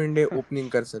any given day opening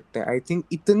कर सकते हैं. आई थिंक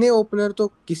इतने ओपनर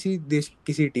तो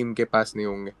किसी टीम के पास नहीं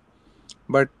होंगे.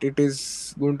 But it is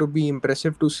going to be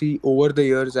impressive to see over the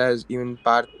years, as even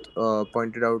Parth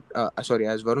pointed out,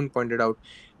 as Varun pointed out,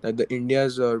 that the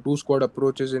India's two squad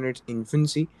approach is in its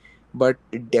infancy, but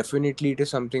definitely it is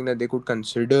something that they could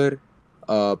consider.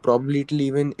 Probably it will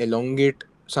even elongate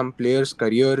some players'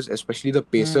 careers, especially the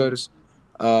pacers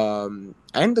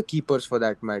and the keepers for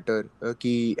that matter.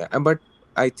 But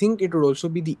I think it would also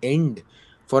be the end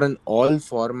for an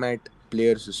all-format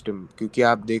player system. क्योंकि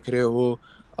आप देख रहे हो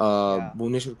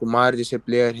भुवनेश्वर कुमार जैसे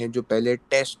player हैं जो पहले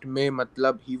test में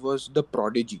मतलब he was the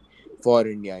prodigy for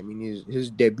India. I mean his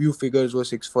debut figures were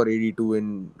 6 for 82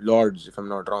 in Lords, if I'm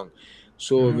not wrong.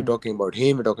 So we're talking about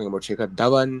him, we're talking about Shikhar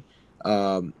Dhawan.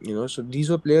 So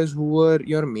these were players who were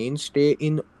your mainstay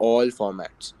in all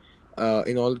formats,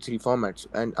 in all 3 formats.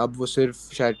 And अब वो सिर्फ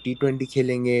शायद T20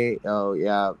 खेलेंगे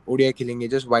या ODI खेलेंगे,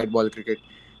 just white ball cricket.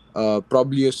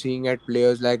 Probably you're seeing at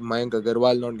players like Mayank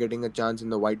Agarwal not getting a chance in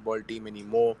the white ball team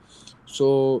anymore.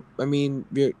 So I mean,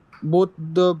 we both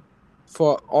the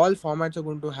for all formats are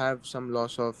going to have some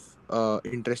loss of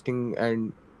interesting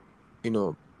and you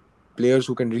know players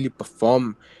who can really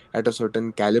perform at a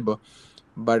certain caliber.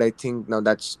 But I think now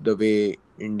that's the way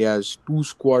India's two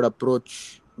squad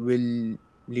approach will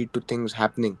lead to things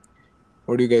happening.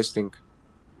 What do you guys think?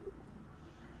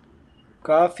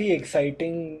 काफ़ी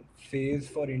exciting phase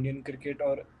for Indian cricket,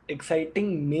 और exciting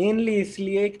mainly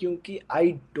इसलिए क्योंकि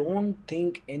I don't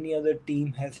think any other team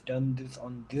has done this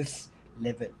on this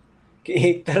level, कि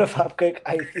एक तरफ आपका एक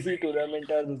ICC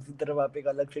tournament है और दूसरी तरफ आप एक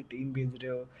अलग से टीम भेज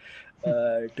रहे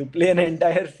हो to play an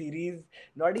entire series,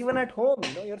 not even at home,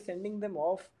 you know, you are sending them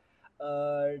of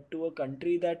to a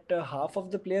country that half of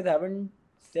the players haven't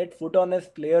set foot on as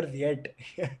players yet.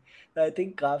 I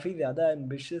think काफ़ी ज़्यादा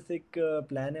ambitious एक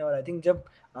plan है, और I think जब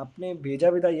आपने भेजा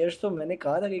भी था यश, तो मैंने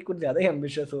कहा था कि कुछ ज़्यादा ही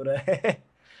एम्बिशियस हो रहा है,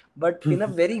 but in a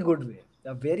very good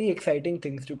way, very exciting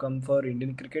things to come for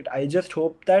Indian cricket. I just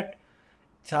hope that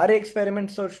सारे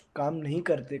एक्सपेरिमेंट्स तो काम नहीं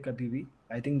करते कभी भी.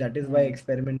 I think that is why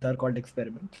experiments are called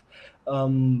experiments,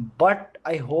 but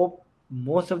I hope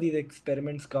most of these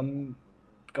experiments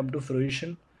come to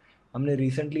fruition. हमने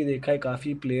recently देखा है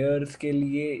काफ़ी प्लेयर्स के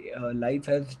लिए life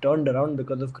has turned around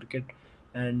because of cricket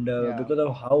and because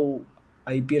of how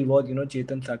IPL was. You know,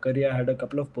 Chetan Sakaria had a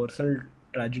couple of personal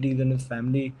tragedies in his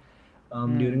family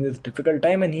during this difficult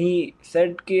time, and he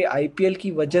said कि IPL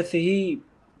की वजह से ही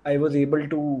I was able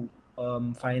to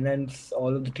finance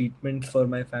all of the treatments for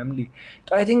my family.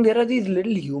 So I think there are these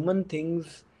little human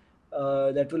things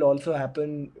that will also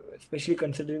happen, especially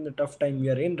considering the tough time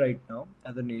we are in right now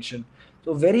as a nation.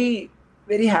 So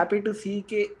very happy to see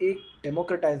कि एक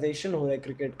democratisation हो रहा है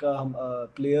cricket का, हम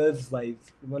players wise,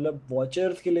 मतलब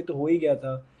watchers के लिए तो हो ही गया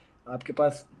था, आपके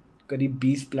पास करीब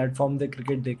 20 प्लेटफॉर्म्स है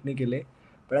क्रिकेट देखने के लिए,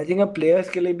 बट आई थिंक अब प्लेयर्स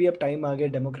के लिए भी अब टाइम आ गया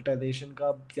डेमोक्रेटाइजेशन का,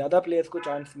 अब ज़्यादा प्लेयर्स को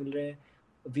चांस मिल रहे हैं.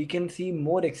 We can see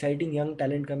more exciting young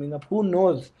talent coming up.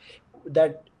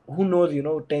 That who knows, you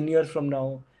know, 10 years from now,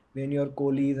 when your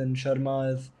Kohlis and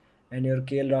Sharmas and your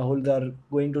KL Rahuls are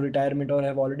going to retirement or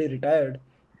have already retired,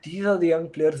 these are the young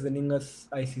players winning us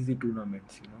ICC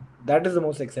tournaments, you know. That is the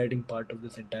most exciting part of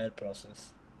this entire process.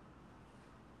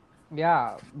 या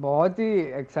बहुत ही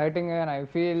exciting है. And I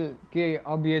feel कि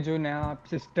अब ये जो नया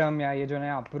system या ये जो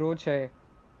नया अप्रोच है,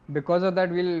 because of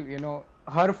that will you know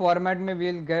हर फॉर्मेट में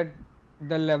विल गेट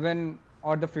द 11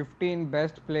 और the 15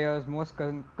 best players, most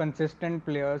consistent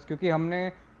players, क्योंकि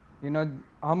हमने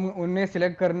हम उन्हें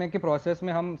सिलेक्ट करने के प्रोसेस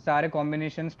में हम सारे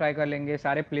कॉम्बिनेशंस ट्राई कर लेंगे,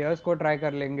 सारे प्लेयर्स को ट्राई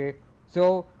कर लेंगे. सो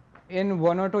in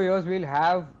 1 or 2 years we'll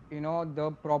have the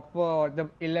proper or the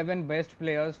 11 best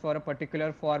players for a particular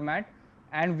format,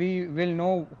 and we will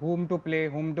know whom to play,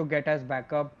 whom to get as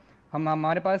backup. हम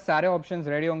हमारे पास सारे options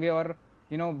ready होंगे, और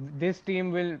this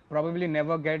team will probably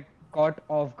never get caught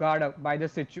off guard by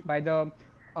the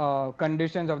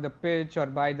conditions of the pitch or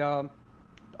by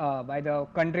the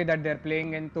country that they're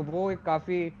playing in. तो वो एक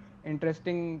काफ़ी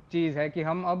interesting चीज़ है कि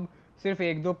हम अब सिर्फ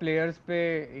एक दो प्लेयर्स पे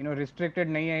रिस्ट्रिक्टेड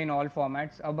नहीं है इन ऑल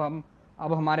फॉर्मेट्स.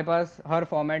 अब हमारे पास हर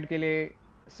फॉर्मेट के लिए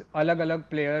अलग अलग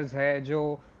प्लेयर्स है जो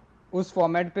उस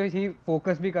फॉर्मेट पे ही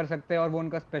फोकस भी कर सकते हैं, और वो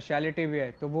उनका स्पेशलिटी भी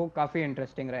है, तो वो काफ़ी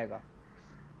इंटरेस्टिंग रहेगा.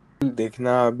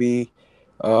 देखना अभी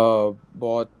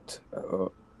बहुत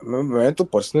मैं तो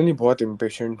पर्सनली बहुत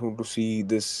इम्पेशेंट हूँ to see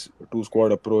this to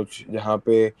squad approach, जहाँ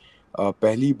पे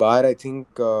पहली बार आई थिंक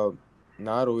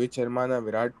ना रोहित शर्मा ना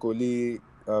विराट कोहली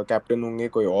कैप्टन होंगे,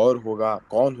 कोई और होगा,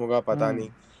 कौन होगा पता नहीं.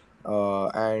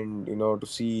 And to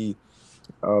C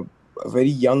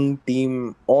very young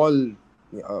team,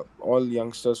 all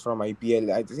youngsters from IPL.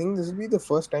 I think this will be the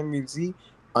first time we'll see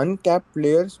uncapped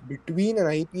players between an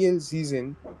IPL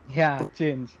season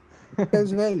change.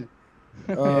 as well.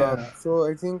 Yeah. So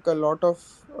I think a lot of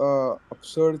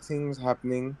absurd things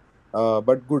happening,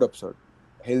 but good absurd,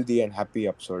 healthy and happy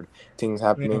absurd things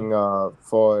happening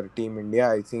for Team India.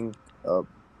 I think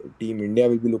Team India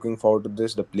will be looking forward to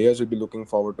this. The players will be looking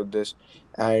forward to this,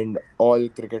 and all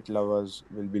cricket lovers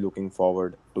will be looking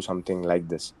forward to something like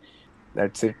this.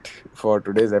 That's it for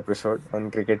today's episode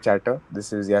on Cricket Chatter.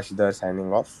 This is Yashidhar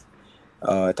signing off.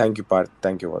 Thank you, Parth.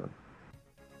 Thank you, Varun.